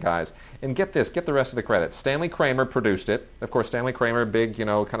heavy-hitting guys. And get the rest of the credit. Stanley Kramer produced it. Of course, Stanley Kramer, big, kind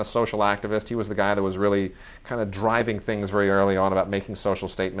of social activist. He was the guy that was really kind of driving things very early on about making social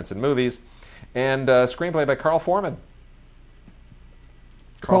statements in movies. And screenplay by Carl Foreman.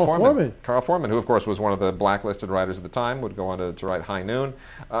 Carl Foreman, who of course was one of the blacklisted writers at the time, would go on to write High Noon,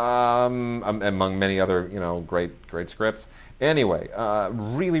 among many other great scripts. Anyway,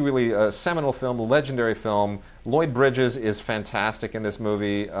 really, really seminal film, legendary film. Lloyd Bridges is fantastic in this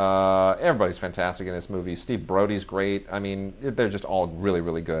movie. Everybody's fantastic in this movie. Steve Brody's great. I mean, they're just all really,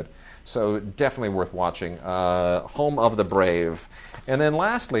 really good. So definitely worth watching. Home of the Brave. And then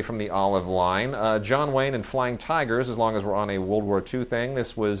lastly, from the Olive line, John Wayne and Flying Tigers, as long as we're on a World War II thing.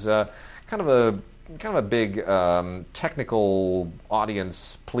 This was kind of a big technical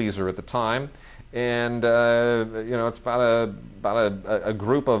audience pleaser at the time. And it's about a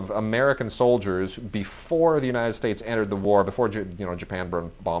group of American soldiers before the United States entered the war, before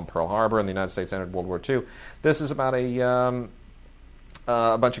Japan bombed Pearl Harbor and the United States entered World War II. This is about a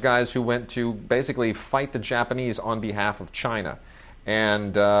bunch of guys who went to basically fight the Japanese on behalf of China.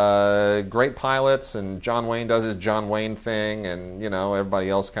 And great pilots, and John Wayne does his John Wayne thing, and everybody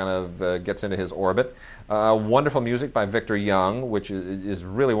else kind of gets into his orbit. Wonderful music by Victor Young, which is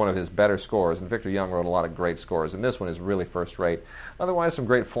really one of his better scores. And Victor Young wrote a lot of great scores, and this one is really first rate. Otherwise, some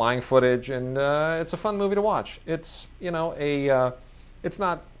great flying footage, and it's a fun movie to watch. It's it's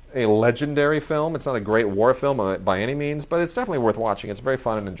not a legendary film. It's not a great war film by any means, but it's definitely worth watching. It's very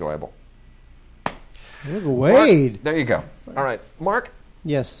fun and enjoyable. Look, Wade. Mark, there you go. All right, Mark.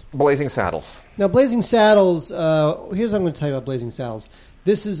 Yes. Blazing Saddles. Now, Blazing Saddles. Here's what I'm going to tell you about Blazing Saddles.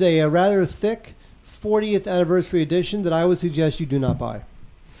 This is a rather thick 40th anniversary edition that I would suggest you do not buy,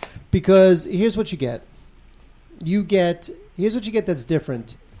 because here's what you get. Here's what you get that's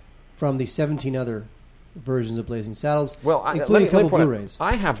different from the 17 other versions of Blazing Saddles, including a couple Blu-rays.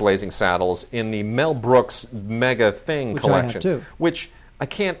 I have Blazing Saddles in the Mel Brooks Mega Thing which collection, I have too. Which I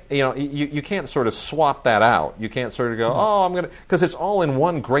can't, you can't sort of swap that out. You can't sort of go, I'm going to, because it's all in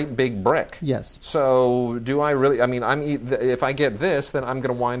one great big brick. Yes. So do I really, if I get this, then I'm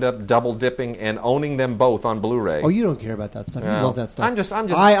going to wind up double dipping and owning them both on Blu-ray. Oh, you don't care about that stuff. You love that stuff. I'm just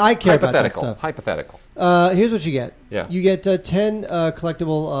I care about that stuff. Hypothetical. Here's what you get. Yeah. You get 10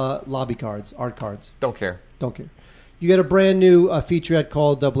 collectible lobby cards, art cards. Don't care. You get a brand new featurette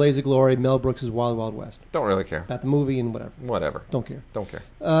called Blaze of Glory, Mel Brooks' Wild Wild West. Don't really care. About the movie and whatever. Whatever. Don't care.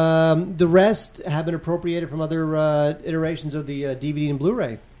 The rest have been appropriated from other iterations of the DVD and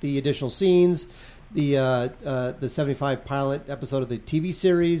Blu-ray. The additional scenes, the 75 pilot episode of the TV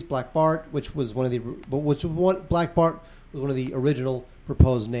series, Black Bart, Black Bart was one of the original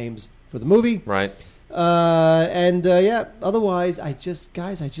proposed names for the movie. Right. Otherwise, I just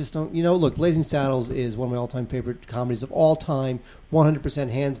don't, look, Blazing Saddles is one of my all-time favorite comedies of all time, 100%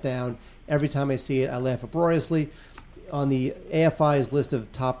 hands down. Every time I see it, I laugh uproariously. On the AFI's list of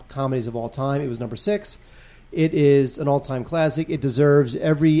top comedies of all time, it was number 6. It is an all-time classic. It deserves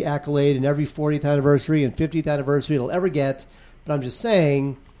every accolade and every 40th anniversary and 50th anniversary it'll ever get. But I'm just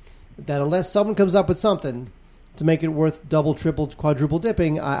saying that unless someone comes up with something to make it worth double, triple, quadruple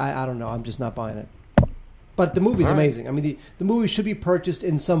dipping, I don't know. I'm just not buying it. But the movie's amazing. I mean, the movie should be purchased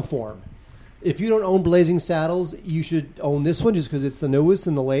in some form. If you don't own Blazing Saddles, you should own this one just because it's the newest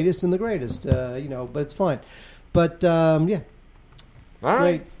and the latest and the greatest. But it's fine. But yeah, All right.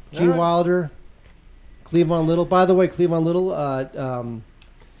 great. Gene Wilder, Cleavon Little. By the way, Cleavon Little.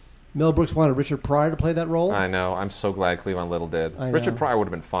 Mel Brooks wanted Richard Pryor to play that role. I know. I'm so glad Cleavon Little did. I know. Richard Pryor would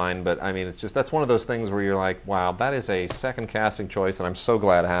have been fine, but I mean, it's just that's one of those things where you're like, wow, that is a second casting choice, and I'm so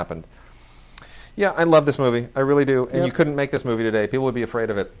glad it happened. Yeah, I love this movie. I really do. And you couldn't make this movie today. People would be afraid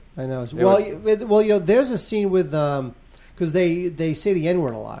of it. I know. There's a scene with because they say the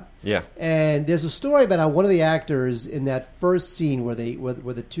N-word a lot. Yeah. And there's a story about how one of the actors in that first scene where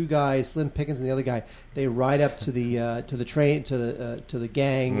the two guys, Slim Pickens and the other guy, they ride up to the train to the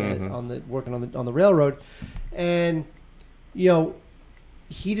gang working on the railroad, and he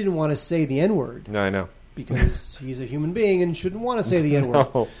didn't want to say the N-word. No, I know. Because he's a human being and shouldn't want to say the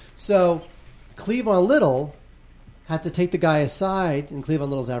N-word. No. So Cleavon Little had to take the guy aside, and Cleavon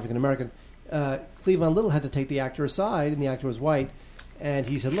Little's African American. Cleavon Little had to take the actor aside, and the actor was white. And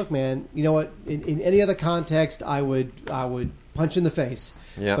he said, "Look, man, you know what? In any other context, I would punch in the face.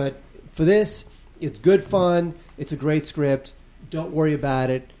 Yeah. But for this, it's good fun. It's a great script. Don't worry about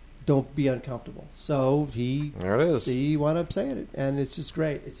it. Don't be uncomfortable." So there it is. He wound up saying it, and it's just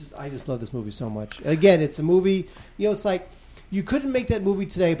great. I just love this movie so much. And again, it's a movie. It's like you couldn't make that movie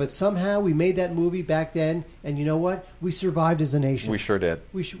today, but somehow we made that movie back then, and you know what? We survived as a nation. We sure did.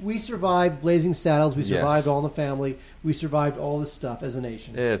 We survived Blazing Saddles. We survived Yes. All in the Family. We survived all this stuff as a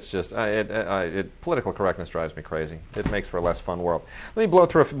nation. It's just political correctness drives me crazy. It makes for a less fun world. Let me blow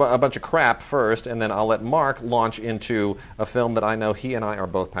through a bunch of crap first, and then I'll let Mark launch into a film that I know he and I are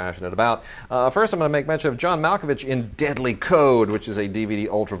both passionate about. First, I'm going to make mention of John Malkovich in Deadly Code, which is a DVD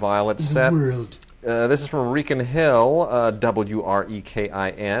ultraviolet set. World. This is from Wrekin Hill, Wrekin,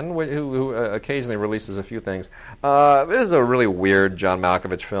 who occasionally releases a few things. This is a really weird John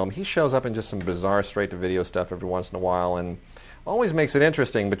Malkovich film. He shows up in just some bizarre straight-to-video stuff every once in a while, and always makes it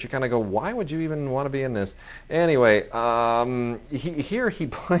interesting, but you kind of go, why would you even want to be in this? Anyway, here he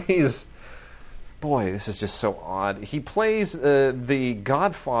plays... Boy, this is just so odd. He plays the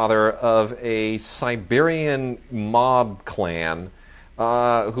godfather of a Siberian mob clan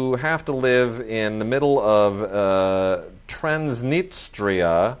who have to live in the middle of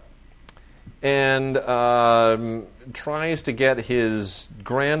Transnistria and tries to get his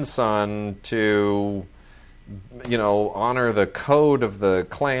grandson to, honor the code of the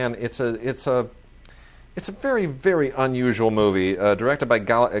clan. It's a very, very unusual movie, directed by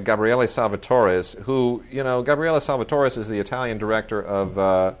Gabriele Salvatore, who, Gabriele Salvatore is the Italian director of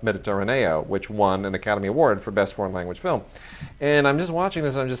Mediterraneo, which won an Academy Award for Best Foreign Language Film. And I'm just watching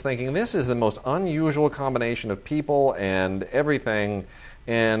this, I'm just thinking, this is the most unusual combination of people and everything,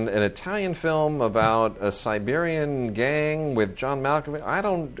 and an Italian film about a Siberian gang with John Malkovich.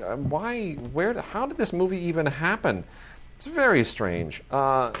 How did this movie even happen? It's very strange.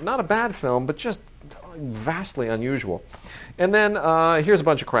 Not a bad film, but just vastly unusual. And then here's a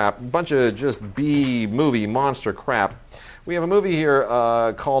bunch of crap, a bunch of just B-movie monster crap. We have a movie here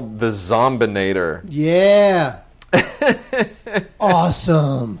called The Zombinator. Yeah.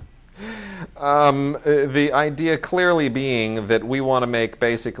 Awesome. The idea clearly being that we want to make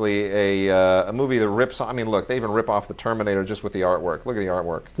basically a movie that rips. I mean, look, they even rip off the Terminator just with the artwork. Look at the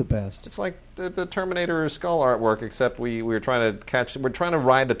artwork. It's the best. It's like the Terminator skull artwork, except we're trying to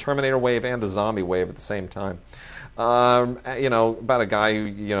ride the Terminator wave and the zombie wave at the same time. About a guy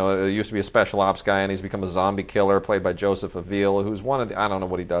who used to be a special ops guy and he's become a zombie killer, played by Joseph Avila, who's one of the, I don't know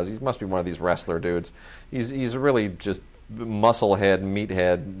what he does. He must be one of these wrestler dudes. He's really just musclehead,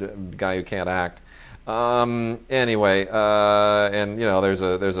 meathead guy who can't act. Anyway, there's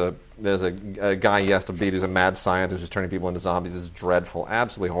a guy he has to beat who's a mad scientist who's turning people into zombies. It's dreadful,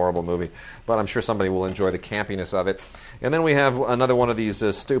 absolutely horrible movie. But I'm sure somebody will enjoy the campiness of it. And then we have another one of these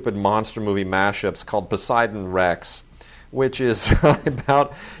stupid monster movie mashups called Poseidon Rex, which is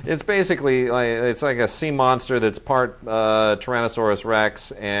about, it's basically it's like a sea monster that's part Tyrannosaurus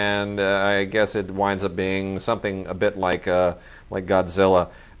Rex, and I guess it winds up being something a bit like Godzilla.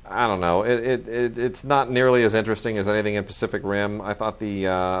 I don't know. It's not nearly as interesting as anything in Pacific Rim. I thought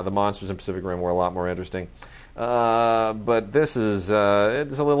the monsters in Pacific Rim were a lot more interesting. But this is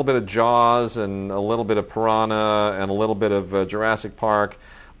it's a little bit of Jaws and a little bit of Piranha and a little bit of Jurassic Park,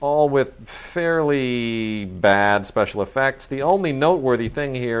 all with fairly bad special effects. The only noteworthy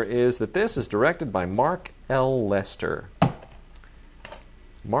thing here is that this is directed by Mark L. Lester.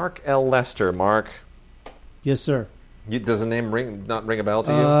 Mark L. Lester, Mark. Yes, sir. Does the name not ring a bell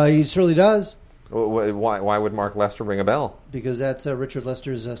to you? He surely does. Why would Mark Lester ring a bell? Because that's Richard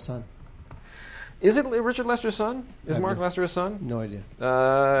Lester's son. Is it Richard Lester's son? Is Mark Lester his son? No idea.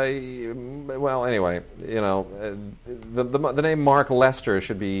 Well, anyway, the name Mark Lester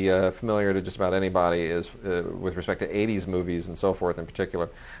should be familiar to just about anybody with respect to 80s movies and so forth in particular.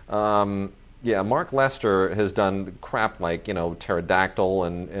 Mark Lester has done crap like, Pterodactyl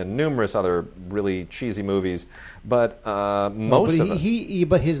and numerous other really cheesy movies, but but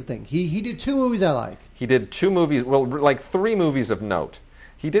here's the thing. He did 2 movies I like. He did 2 movies, well, like 3 movies of note.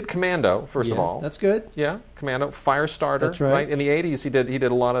 He did Commando, first of all. That's good. Yeah, Commando, Firestarter. That's right. In the 80s, he did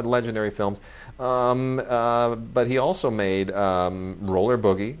a lot of legendary films. But he also made Roller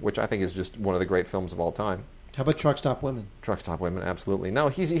Boogie, which I think is just one of the great films of all time. How about Truck Stop Women? Truck Stop Women, absolutely. No,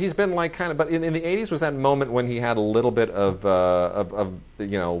 he's been like kind of, but in the 80s was that moment when he had a little bit of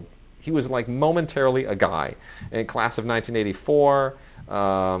he was like momentarily a guy. In Class of 1984.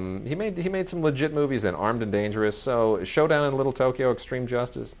 He made some legit movies then, Armed and Dangerous, so Showdown in Little Tokyo, Extreme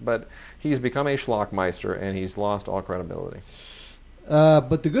Justice, but he's become a schlockmeister and he's lost all credibility.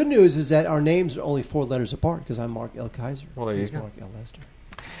 But the good news is that our names are only 4 letters apart because I'm Mark L. Kaiser. Well, there you go. Mark L. Lester.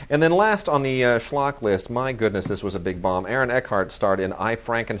 And then last on the schlock list, my goodness, this was a big bomb. Aaron Eckhart starred in I,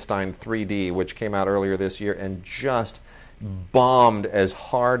 Frankenstein 3D, which came out earlier this year and just bombed as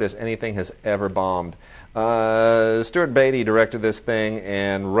hard as anything has ever bombed. Stuart Beatty directed this thing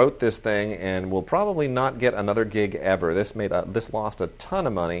and wrote this thing and will probably not get another gig ever. This lost a ton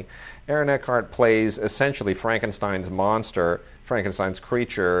of money. Aaron Eckhart plays essentially Frankenstein's monster, Frankenstein's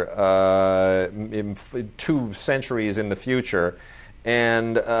creature, 2 centuries in the future.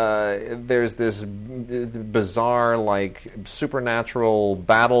 And there's this bizarre, like, supernatural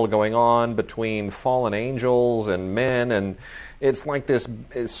battle going on between fallen angels and men, and it's like this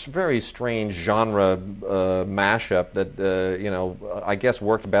very strange genre mashup that, I guess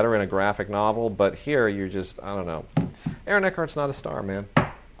worked better in a graphic novel, but here you're just, I don't know. Aaron Eckhart's not a star, man.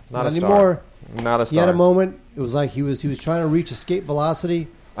 Not a anymore. Star. Not a star. He had a moment. It was like he was trying to reach escape velocity.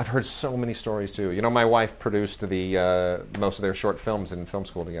 I've heard so many stories, too. My wife produced the most of their short films in film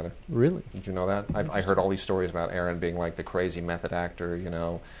school together. Really? Did you know that? I heard all these stories about Aaron being like the crazy method actor,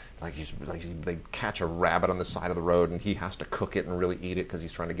 like they catch a rabbit on the side of the road and he has to cook it and really eat it because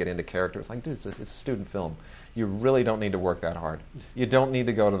he's trying to get into character. It's like, dude, it's a student film. You really don't need to work that hard. You don't need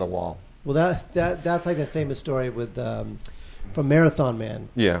to go to the wall. Well, that's like that famous story with from Marathon Man.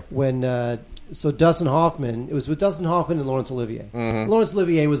 Yeah. When so Dustin Hoffman, it was with Dustin Hoffman and Laurence Olivier. Mm-hmm. Laurence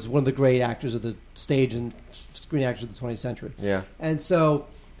Olivier was one of the great actors of the stage and screen actors of the 20th century. Yeah. And so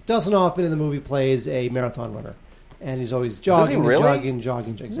Dustin Hoffman in the movie plays a marathon runner. And he's always jogging, Does he really?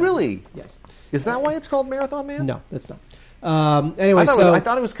 jogging. Really? Yes. Is that why it's called Marathon Man? No, it's not. Anyway, I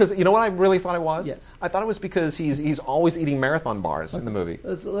thought it was because, you know what I really thought it was? Yes. I thought it was because he's always eating marathon bars in the movie.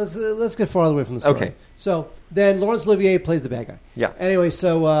 Let's get farther away from the story. Okay. So then Laurence Olivier plays the bad guy. Yeah. Anyway,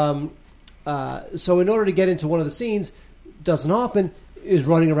 so in order to get into one of the scenes, Dustin Hoffman is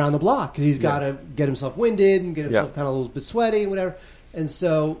running around the block because he's got to get himself winded and get himself kind of a little bit sweaty and whatever. And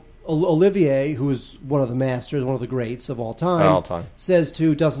so Olivier, who is one of the masters, one of the greats of all time, says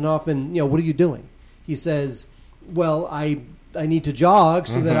to Dustin Hoffman, what are you doing? He says, well, I need to jog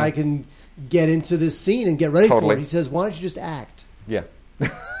so that I can get into this scene and get ready for it. He says, why don't you just act? Yeah.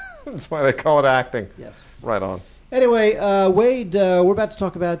 That's why they call it acting. Yes. Right on. Anyway, Wade, we're about to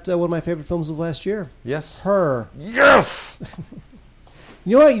talk about one of my favorite films of last year. Yes. Her. Yes!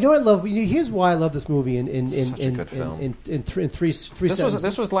 You know what I love? Here's why I love this movie in three sentences.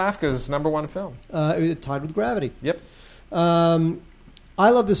 This was Lafka's number 1 film. Tied with Gravity. Yep. I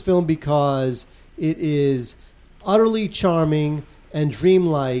love this film because it is utterly charming and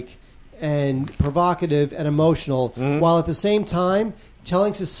dreamlike and provocative and emotional, while at the same time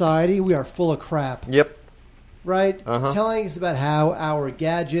telling society we are full of crap. Yep. Right? Telling us about how our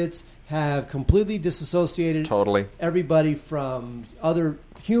gadgets have completely disassociated everybody from other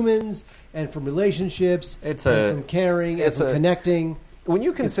humans and from relationships and from caring and from connecting. When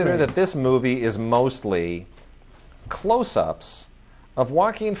you consider that this movie is mostly close-ups of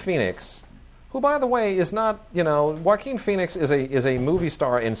Joaquin Phoenix, who, by the way, is not, Joaquin Phoenix is a movie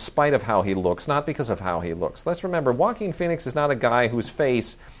star in spite of how he looks, not because of how he looks. Let's remember, Joaquin Phoenix is not a guy whose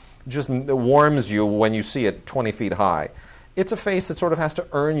face just warms you when you see it 20 feet high. It's a face that sort of has to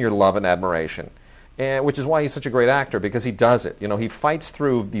earn your love and admiration, which is why he's such a great actor, because he does it. He fights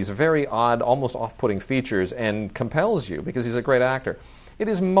through these very odd, almost off-putting features and compels you because he's a great actor. It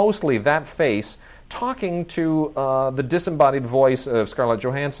is mostly that face talking to the disembodied voice of Scarlett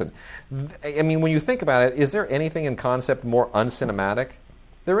Johansson. I mean, when you think about it, is there anything in concept more uncinematic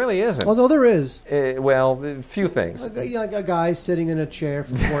There really isn't. Oh, no, there is. Well, a few things. A guy sitting in a chair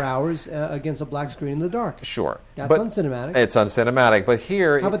for 4 hours against a black screen in the dark. Sure. That's uncinematic. It's uncinematic. But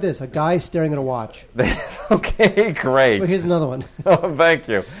here... How about this? A guy staring at a watch. Okay, great. Well, here's another one. Oh, thank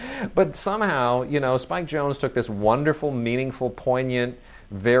you. But somehow, Spike Jonze took this wonderful, meaningful, poignant,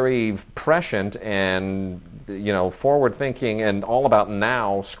 very prescient and, forward-thinking and all about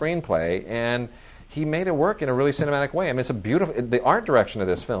now screenplay, and he made it work in a really cinematic way. I mean, it's a beautiful... The art direction of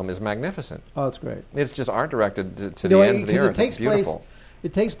this film is magnificent. Oh, it's great. It's just art directed to the ends of the earth. It's beautiful.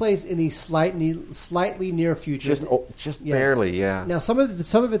 It takes place in the slightly near future. Just barely, yeah. Now, some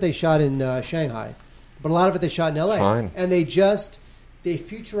of it they shot in Shanghai, but a lot of it they shot in L.A. It's fine. And they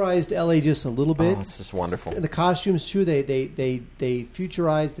futurized L.A. just a little bit. Oh, it's just wonderful. And the costumes too. They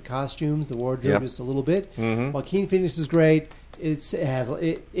futurized the costumes, the wardrobe just a little bit. Mm-hmm. Joaquin Phoenix is great. It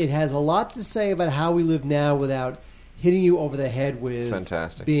has a lot to say about how we live now without hitting you over the head with it's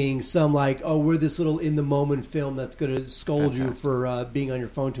fantastic. Being some we're this little in the moment film that's going to scold you for being on your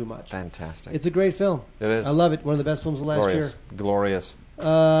phone too much. Fantastic. It's a great film. It is. I love it. One of the best films of last year. Glorious.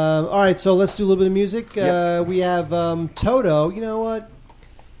 All right, so let's do a little bit of music. Yep. We have Toto. You know what?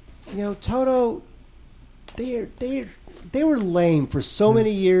 Toto. They were lame for so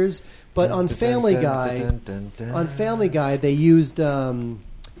many years. But on Family Guy, they used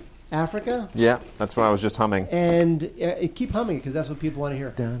Africa. Yeah, that's what I was just humming. And keep humming because that's what people want to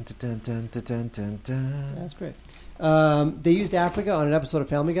hear. That's great. They used Africa on an episode of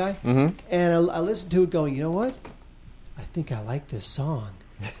Family Guy, and I listened to it going, you know what? I think I like this song.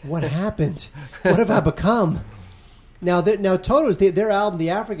 What happened? What have I become? Now Toto's their album, the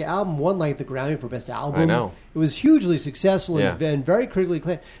Africa album, won the Grammy for Best Album. I know. It was hugely successful and very critically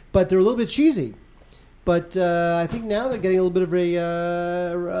acclaimed, but they're a little bit cheesy. But I think now they're getting a little bit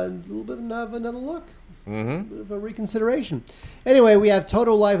of another look, a bit of a reconsideration. Anyway, we have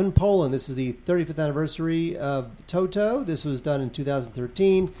Toto live in Poland. This is the 35th anniversary of Toto. This was done in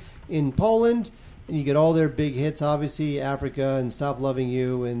 2013 in Poland. And you get all their big hits, obviously, Africa and Stop Loving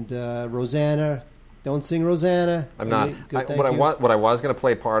You and Rosanna. Don't sing Rosanna. I'm not. What I was going to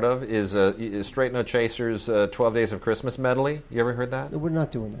play part of is Straight No Chasers' 12 Days of Christmas medley. You ever heard that? We're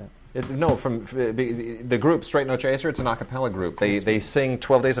not doing that. From the group Straight No Chaser. It's an a cappella group. They sing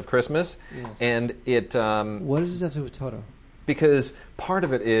 12 Days of Christmas, and it. What does this have to do with Toto? Because part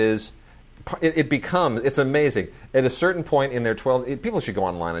of it is. It becomes, it's amazing. At a certain point in their 12, people should go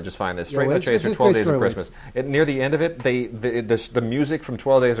online and just find this. Straight No Chaser, 12 Days of Christmas. Near the end of it, the music from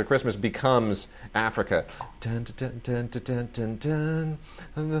 12 Days of Christmas becomes Africa. Dun, dun, dun, dun, dun, dun, dun,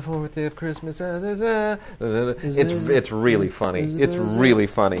 on the 4th day of Christmas. It's really funny. It's really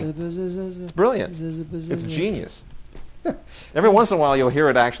funny. It's brilliant. It's genius. Every once in a while, you'll hear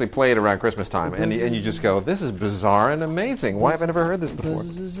it actually played around Christmas time, and you just go, "This is bizarre and amazing. Why have I never heard this before?"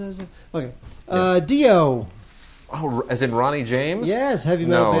 Okay, Dio. Oh, as in Ronnie James? Yes, heavy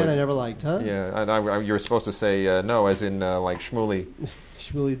metal band I never liked, huh? Yeah, you were supposed to say no, as in like Shmuley.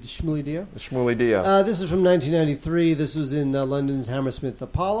 Shmuley Dio. Shmuley Dio. This is from 1993. This was in London's Hammersmith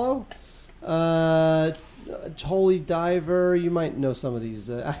Apollo. Holy Diver, you might know some of these.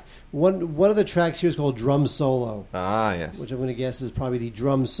 One of the tracks here is called Drum Solo. Ah, yes. Which I'm going to guess is probably the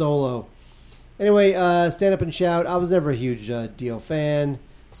drum solo. Anyway, Stand Up and Shout. I was never a huge Dio fan,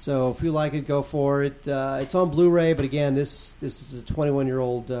 so if you like it, go for it. It's on Blu-ray, but again, this is a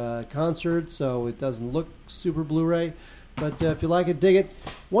 21-year-old concert, so it doesn't look super Blu-ray. But if you like it, dig it.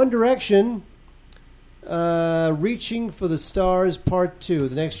 One Direction... Reaching for the Stars Part 2,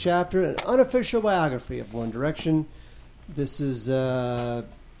 the next chapter, an unofficial biography of One Direction. This is the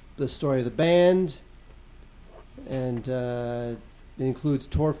story of the band, and it includes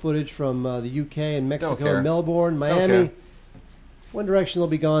tour footage from the UK and Mexico, Melbourne, Miami. One Direction will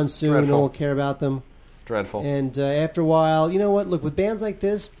be gone soon. Dreadful. No one will care about them. Dreadful. And after a while, you know what? Look, with bands like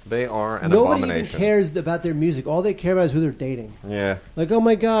this, they are an nobody abomination. even cares about their music. All they care about is who they're dating. Yeah. Like, oh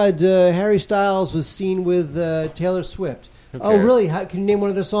my God, Harry Styles was seen with Taylor Swift. Oh, really? Can you name one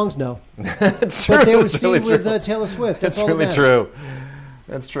of their songs? No. It's true. But they were It's seen really with Taylor Swift. That's all really that true.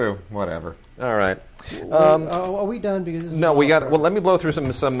 That's true. Whatever. All right. Are we done? Because this is no, we got. Well, let me blow through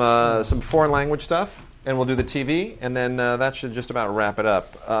some foreign language stuff, and we'll do the TV, and then that should just about wrap it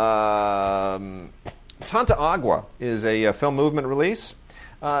up. Tanta Agua is a film movement release.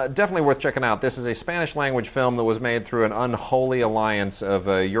 Definitely worth checking out. This is a Spanish-language film that was made through an unholy alliance of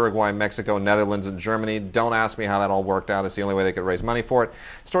Uruguay, Mexico, Netherlands, and Germany. Don't ask me how that all worked out. It's the only way they could raise money for it.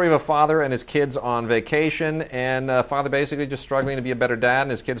 Story of a father and his kids on vacation, and father basically just struggling to be a better dad,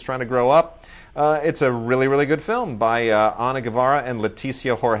 and his kids trying to grow up. It's a really, really good film by Ana Guevara and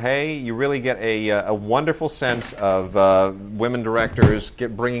Leticia Jorge. You really get a wonderful sense of women directors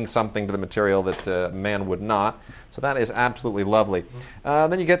bringing something to the material that man would not. So that is absolutely lovely.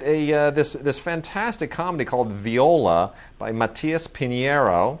 Then you get this fantastic comedy called Viola by Matias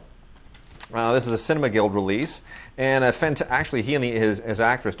Pinheiro. This is a Cinema Guild release. And actually, he and his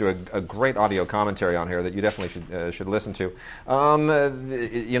actress do a great audio commentary on here that you definitely should listen to.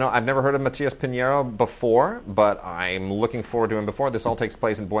 I've never heard of Matias Pinheiro before, but I'm looking forward to him before. This all takes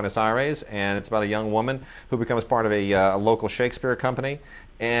place in Buenos Aires, and it's about a young woman who becomes part of a local Shakespeare company.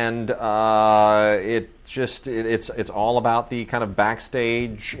 And it's all about the kind of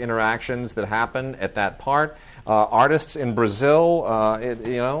backstage interactions that happen at that part. Artists in Brazil,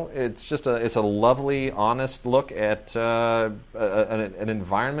 it's a lovely, honest look at an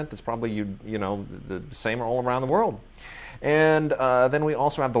environment that's probably the same all around the world. And then we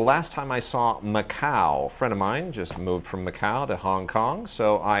also have The Last Time I Saw Macau. A friend of mine just moved from Macau to Hong Kong,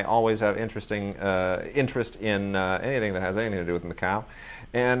 so I always have interest in anything that has anything to do with Macau.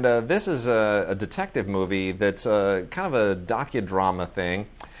 And this is a detective movie that's kind of a docudrama thing.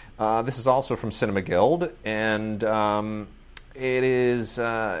 This is also from Cinema Guild, and it's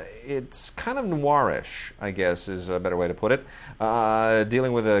kind of noirish, I guess is a better way to put it.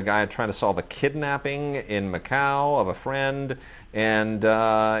 Dealing with a guy trying to solve a kidnapping in Macau of a friend, and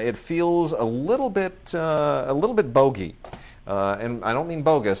it feels a little bit bogey. And I don't mean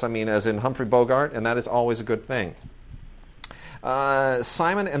bogus, I mean as in Humphrey Bogart, and that is always a good thing.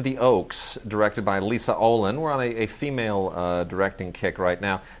 Simon and the Oaks, directed by Lisa Olin. We're on a female directing kick right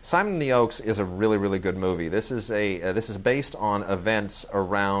now. Simon and the Oaks is a really, really good movie. This is based on events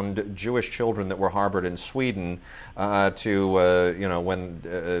around Jewish children that were harbored in Sweden to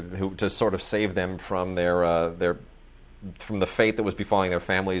sort of save them from from the fate that was befalling their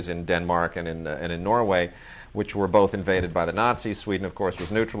families in Denmark and in Norway, which were both invaded by the Nazis. Sweden, of course,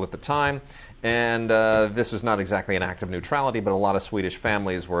 was neutral at the time. And this was not exactly an act of neutrality, but a lot of Swedish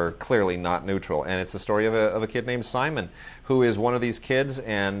families were clearly not neutral. And it's the story of a kid named Simon, who is one of these kids,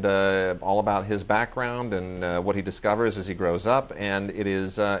 and all about his background and what he discovers as he grows up. And it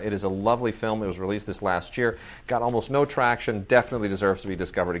is a lovely film. It was released this last year. Got almost no traction. Definitely deserves to be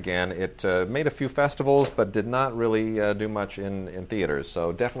discovered again. It made a few festivals, but did not really do much in theaters.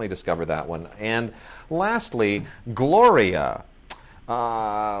 So definitely discover that one. And lastly, Gloria.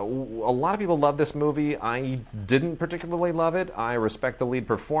 A lot of people love this movie. I didn't particularly love it. I respect the lead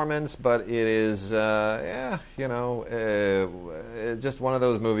performance, but it is, just one of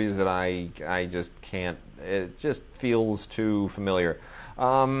those movies that I just can't. It just feels too familiar.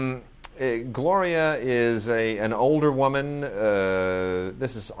 Gloria is an older woman.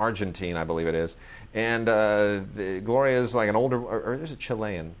 This is Argentine, I believe it is. And Gloria is like an older, or is it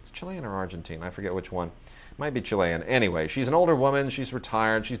Chilean? It's Chilean or Argentine? I forget which one. Might be Chilean. Anyway, she's an older woman. She's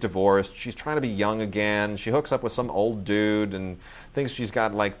retired. She's divorced. She's trying to be young again. She hooks up with some old dude and thinks she's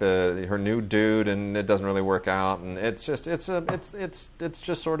got like her new dude, and it doesn't really work out. And it's just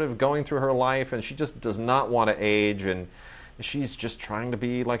sort of going through her life, and she just does not want to age, and she's just trying to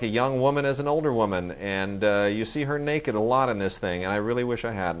be like a young woman as an older woman. And you see her naked a lot in this thing, and I really wish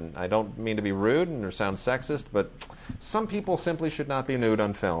I hadn't. I don't mean to be rude or sound sexist, but some people simply should not be nude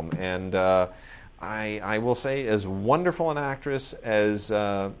on film. And I will say, as wonderful an actress as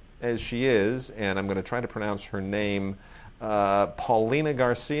she is, and I'm going to try to pronounce her name, Paulina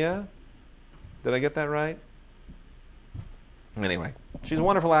Garcia. Did I get that right? Anyway, she's a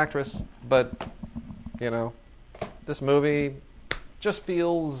wonderful actress, but, this movie just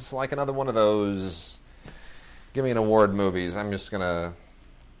feels like another one of those give me an award movies. I'm just going to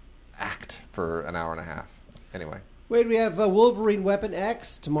act for an hour and a half. Anyway. Wait, we have Wolverine Weapon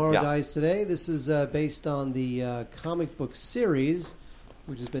X, Tomorrow Dies Today. This is based on the comic book series,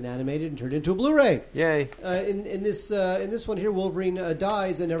 which has been animated and turned into a Blu-ray. Yay. In this one here, Wolverine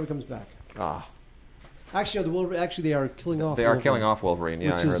dies and never comes back. Ah. Actually, they are killing off. They are killing off Wolverine.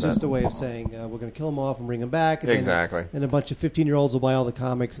 Yeah, which is just a way of saying we're going to kill him off and bring him back. And exactly. And a bunch of 15-year-olds will buy all the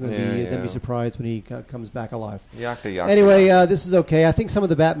comics and then be surprised when he comes back alive. Yakta. Anyway, this is okay. I think some of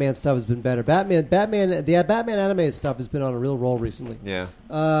the Batman stuff has been better. The Batman animated stuff has been on a real roll recently. Yeah.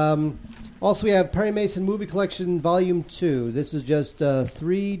 Also, we have Perry Mason Movie Collection Volume 2. This is just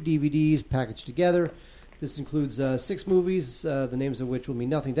 3 DVDs packaged together. This includes 6 movies, the names of which will mean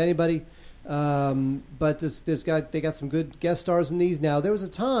nothing to anybody. But they got some good guest stars in these. Now, there was a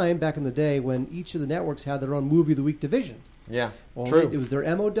time back in the day when each of the networks had their own Movie of the Week division. Yeah, true. It was their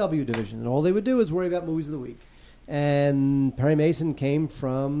MOW division, and all they would do is worry about movies of the week. And Perry Mason came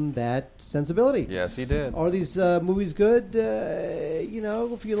from that sensibility. Yes, he did. Are these movies good?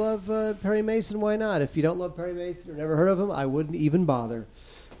 If you love Perry Mason, why not? If you don't love Perry Mason or never heard of him, I wouldn't even bother.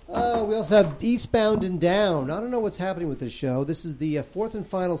 We also have Eastbound and Down. I don't know what's happening with this show. This is the fourth and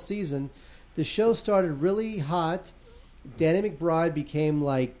final season. The show started really hot. Danny McBride became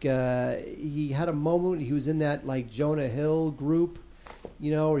like, he had a moment, he was in that like Jonah Hill group,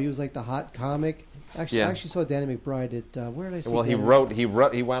 where he was like the hot comic. Actually, I actually saw Danny McBride at, where did I see Well, Danny?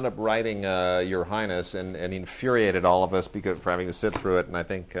 he wound up writing Your Highness, and he infuriated all of us for having to sit through it, and I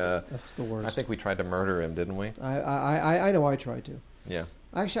think... That's the worst. I think we tried to murder him, didn't we? I know I tried to. Yeah.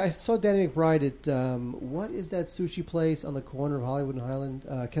 Actually, I saw Danny McBride at, what is that sushi place on the corner of Hollywood and Highland?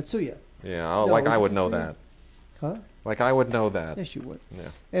 Katsuya. Yeah, I would know that. Huh? Like I would know that. Yes, you would. Yeah.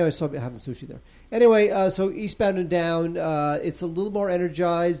 Anyway, so I'm having sushi there. Anyway, so Eastbound and Down, it's a little more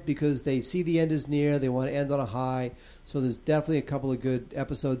energized because they see the end is near. They want to end on a high. So there's definitely a couple of good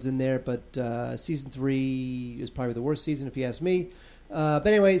episodes in there. But season 3 is probably the worst season, if you ask me. But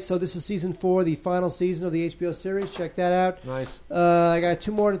anyway, so this is season 4, the final season of the HBO series. Check that out. Nice. I got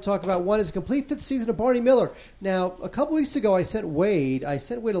 2 more to talk about. One is a complete 5th season of Barney Miller. Now, a couple weeks ago, I sent Wade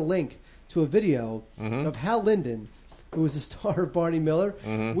a link to a video of Hal Linden, who was the star of Barney Miller,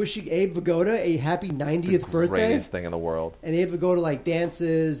 wishing Abe Vigoda a happy 90th birthday. Greatest thing in the world. And Abe Vigoda like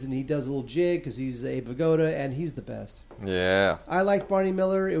dances and he does a little jig because he's Abe Vigoda and he's the best. Yeah. I liked Barney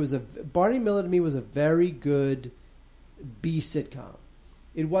Miller. Barney Miller to me was a very good B sitcom.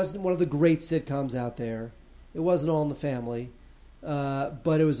 It wasn't one of the great sitcoms out there. It wasn't All in the Family,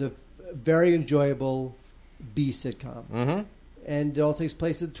 but it was a very enjoyable B sitcom. Mm-hmm. And it all takes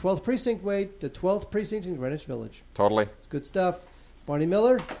place at the 12th Precinct, Wade. The 12th Precinct in Greenwich Village. Totally. It's good stuff. Barney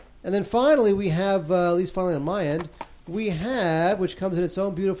Miller. And then finally we have, at least finally on my end, we have, which comes in its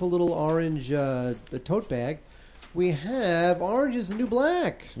own beautiful little orange tote bag, we have Orange is the New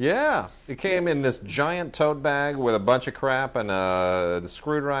Black. Yeah. It came in this giant tote bag with a bunch of crap and the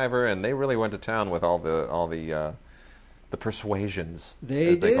screwdriver, and they really went to town with all the persuasions,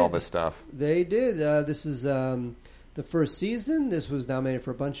 they call this stuff. They did. This is... the first season. This was nominated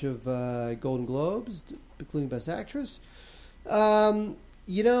for a bunch of Golden Globes, including Best Actress.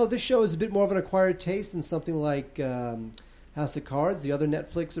 This show is a bit more of an acquired taste than something like House of Cards, the other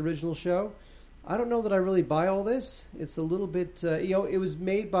Netflix original show. I don't know that I really buy all this. It's a little bit... it was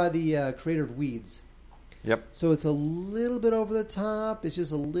made by the creator of Weeds. Yep. So it's a little bit over the top. It's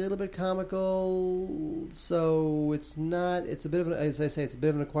just a little bit comical. So it's not... It's a bit of as I say, it's a bit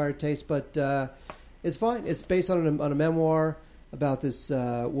of an acquired taste, but... it's fine. It's based on a memoir about this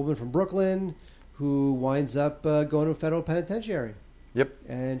woman from Brooklyn who winds up going to a federal penitentiary. Yep.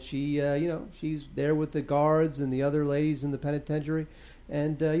 And she, she's there with the guards and the other ladies in the penitentiary.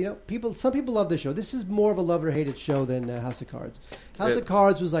 And, some people love this show. This is more of a love or hated show than House of Cards. House of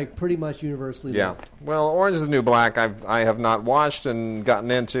Cards was like pretty much universally loved. Well, Orange is the New Black I have not watched and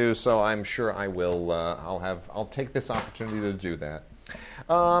gotten into, so I'm sure I will. I'll take this opportunity to do that.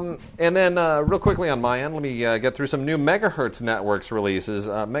 And then, real quickly on my end, let me get through some new Megahertz Networks releases.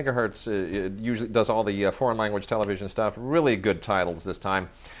 Megahertz usually does all the foreign language television stuff. Really good titles this time.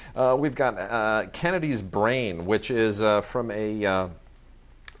 We've got Kennedy's Brain, which is from a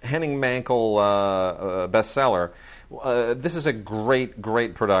Henning Mankell bestseller. This is a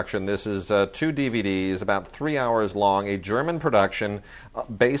great production. This is 2 DVDs, about 3 hours long, a German production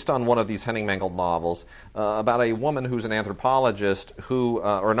based on one of these Henning Mankell novels about a woman who's an anthropologist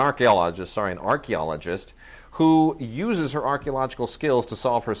or an archaeologist who uses her archaeological skills to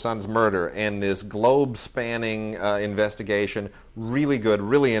solve her son's murder in this globe-spanning investigation. Really good,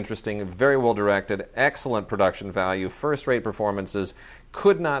 really interesting, very well directed, excellent production value, first-rate performances.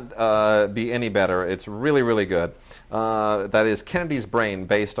 Could not be any better. It's really, really good. That is Kennedy's Brain,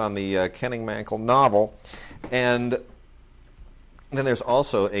 based on the Henning Mankell novel. And then there's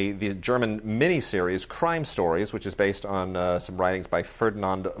also the German miniseries, Crime Stories, which is based on some writings by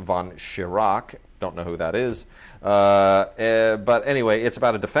Ferdinand von Schirach. Don't know who that is. But anyway, it's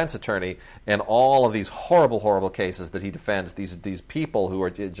about a defense attorney and all of these horrible cases that he defends, these people who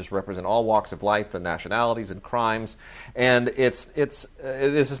are just represent all walks of life and nationalities and crimes. And this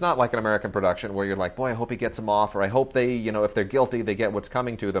is not like an American production where you're like, boy, I hope he gets them off, or I hope they, if they're guilty, they get what's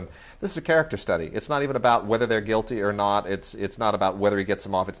coming to them. This is a character study. It's not even about whether they're guilty or not. It's not about whether he gets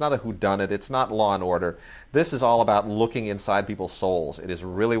them off. It's not a whodunit. It's not Law and Order. This is all about looking inside people's souls. It is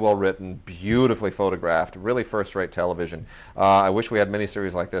really well written, beautifully photographed, really first-rate television. I wish we had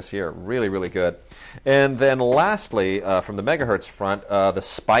miniseries like this here. Really, really good. And then lastly, from the Megahertz front, The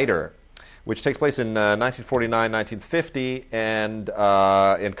Spider, which takes place in 1949, 1950, and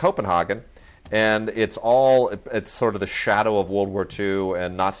in Copenhagen. And it's sort of the shadow of World War II,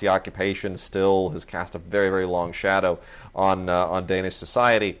 and Nazi occupation still has cast a very, very long shadow on Danish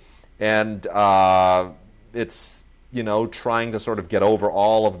society. And it's, trying to sort of get over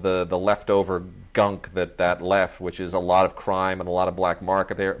all of the leftover gunk that left, which is a lot of crime and a lot of black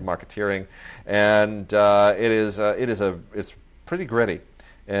marketeering. And it's pretty gritty.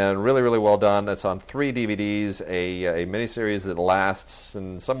 And really, really well done. It's on 3 DVDs, a miniseries that lasts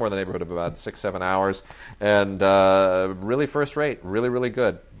in somewhere in the neighborhood of about 6-7 hours, and really first rate, really, really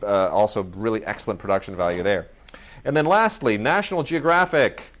good. Also, really excellent production value there. And then lastly, National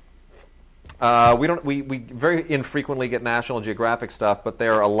Geographic. We very infrequently get National Geographic stuff, but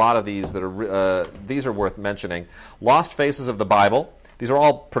there are a lot of these that are these are worth mentioning. Lost Faces of the Bible. These are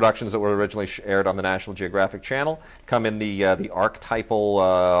all productions that were originally aired on the National Geographic Channel. Come in the archetypal,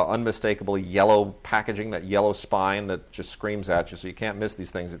 unmistakable yellow packaging, that yellow spine that just screams at you, so you can't miss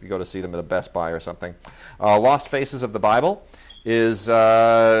these things if you go to see them at a Best Buy or something. Lost Faces of the Bible is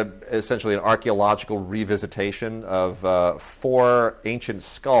essentially an archaeological revisitation of 4 ancient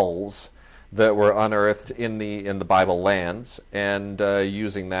skulls that were unearthed in the Bible lands, and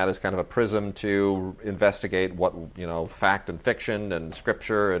using that as kind of a prism to investigate what fact and fiction and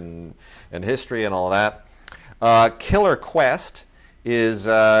scripture and history and all of that. Killer Quest is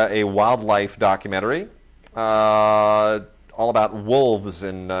a wildlife documentary all about wolves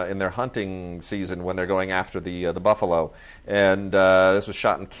in their hunting season when they're going after the buffalo, and this was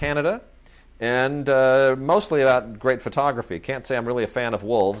shot in Canada. And mostly about great photography. Can't say I'm really a fan of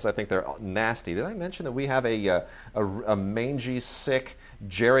wolves. I think they're nasty. Did I mention that we have a mangy, sick,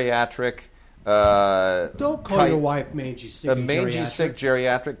 geriatric... Don't call your wife mangy, sick, a mangy, sick,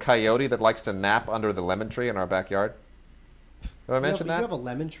 geriatric coyote that likes to nap under the lemon tree in our backyard? Did I mention that? You have a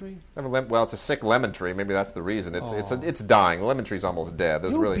lemon tree? Well, it's a sick lemon tree. Maybe that's the reason. It's dying. The lemon tree's almost dead.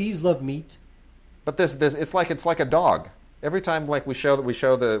 Bees love meat? But it's like a dog. Every time, like we show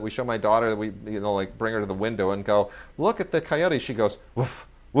my daughter that we bring her to the window and go, look at the coyote. She goes woof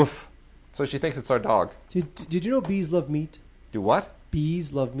woof. So she thinks it's our dog. Did you know bees love meat? Do what?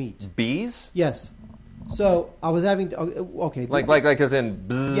 Bees love meat. Bees? Yes. So I was having okay. Like as in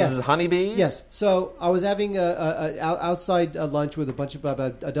bzz, yes. Honeybees? Yes. So I was having a outside lunch with a bunch of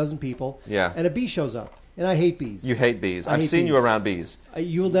about a dozen people. Yeah. And a bee shows up. And I hate bees. You hate bees. I've seen you around bees.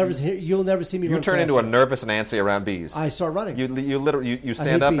 You'll never see me. You turn into a nervous Nancy around bees. I start running. You literally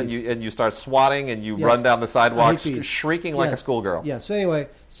stand up and you start swatting and you run down the sidewalk shrieking like a schoolgirl. Yeah. So anyway,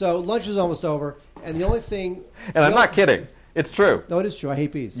 lunch is almost over, and the only thing. And I'm not kidding. It's true. No, it is true. I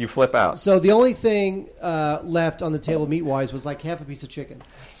hate bees. You flip out. So the only thing left on the table meat-wise was like half a piece of chicken.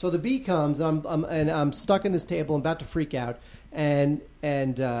 So the bee comes, and I'm stuck in this table. I'm about to freak out, and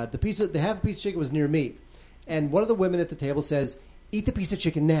the half a piece of chicken was near me. And one of the women at the table says, "Eat the piece of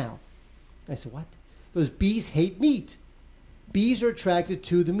chicken now." I said, "What?" Because bees hate meat. Bees are attracted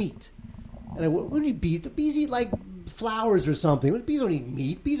to the meat. And I went, "What do you bees? The bees eat like flowers or something. Bees don't eat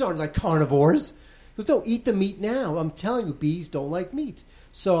meat. Bees aren't like carnivores." He goes, "No, eat the meat now. I'm telling you, bees don't like meat."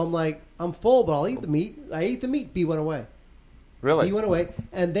 So I'm like, "I'm full, but I'll eat the meat." I ate the meat. Bee went away. Really? Bee went away.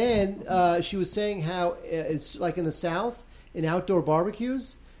 And then she was saying how it's like in the South, in outdoor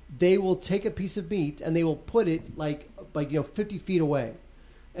barbecues, they will take a piece of meat and they will put it like 50 feet away,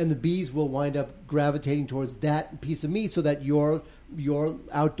 and the bees will wind up gravitating towards that piece of meat so that your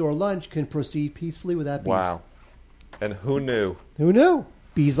outdoor lunch can proceed peacefully without bees. Wow! And who knew? Who knew?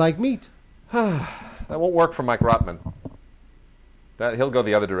 Bees like meat. That won't work for Mike Rotman. He'll go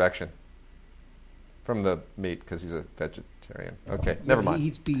the other direction from the meat because he's a vegetarian. Okay, never mind. He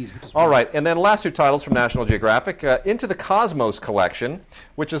eats bees. All right, and then last 2 titles from National Geographic. Into the Cosmos collection,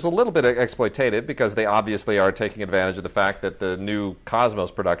 which is a little bit exploitative because they obviously are taking advantage of the fact that the new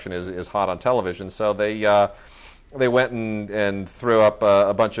Cosmos production is hot on television. So they went and threw up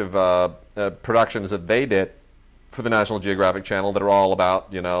a bunch of productions that they did for the National Geographic Channel that are all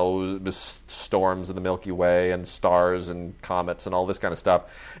about, storms in the Milky Way and stars and comets and all this kind of stuff.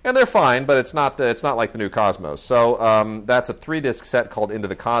 And they're fine, but it's not like the new Cosmos. So that's a 3-disc set called Into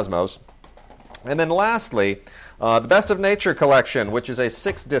the Cosmos. And then lastly, the Best of Nature collection, which is a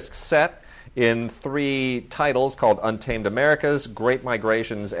 6-disc set in 3 titles called Untamed Americas, Great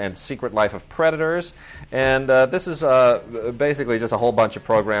Migrations, and Secret Life of Predators. And this is basically just a whole bunch of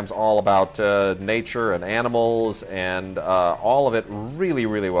programs all about nature and animals, and all of it really,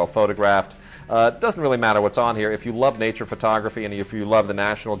 really well photographed. It doesn't really matter what's on here. If you love nature photography and if you love the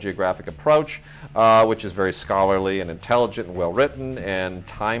National Geographic approach, which is very scholarly and intelligent and well written and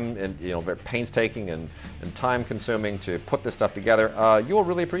very painstaking and time consuming to put this stuff together, you will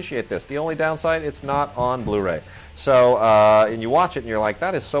really appreciate this. The only downside, it's not on Blu-ray. So, and you watch it and you're like,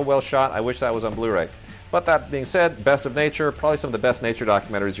 that is so well shot, I wish that was on Blu-ray. But that being said, Best of Nature, probably some of the best nature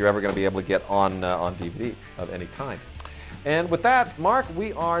documentaries you're ever going to be able to get on DVD of any kind. And with that, Mark,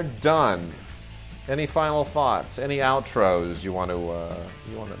 we are done. Any final thoughts? Any outros you want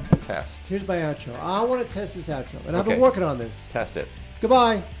to test? Here's my outro. I want to test this outro, and I've been working on this. Test it.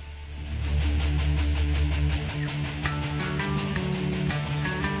 Goodbye.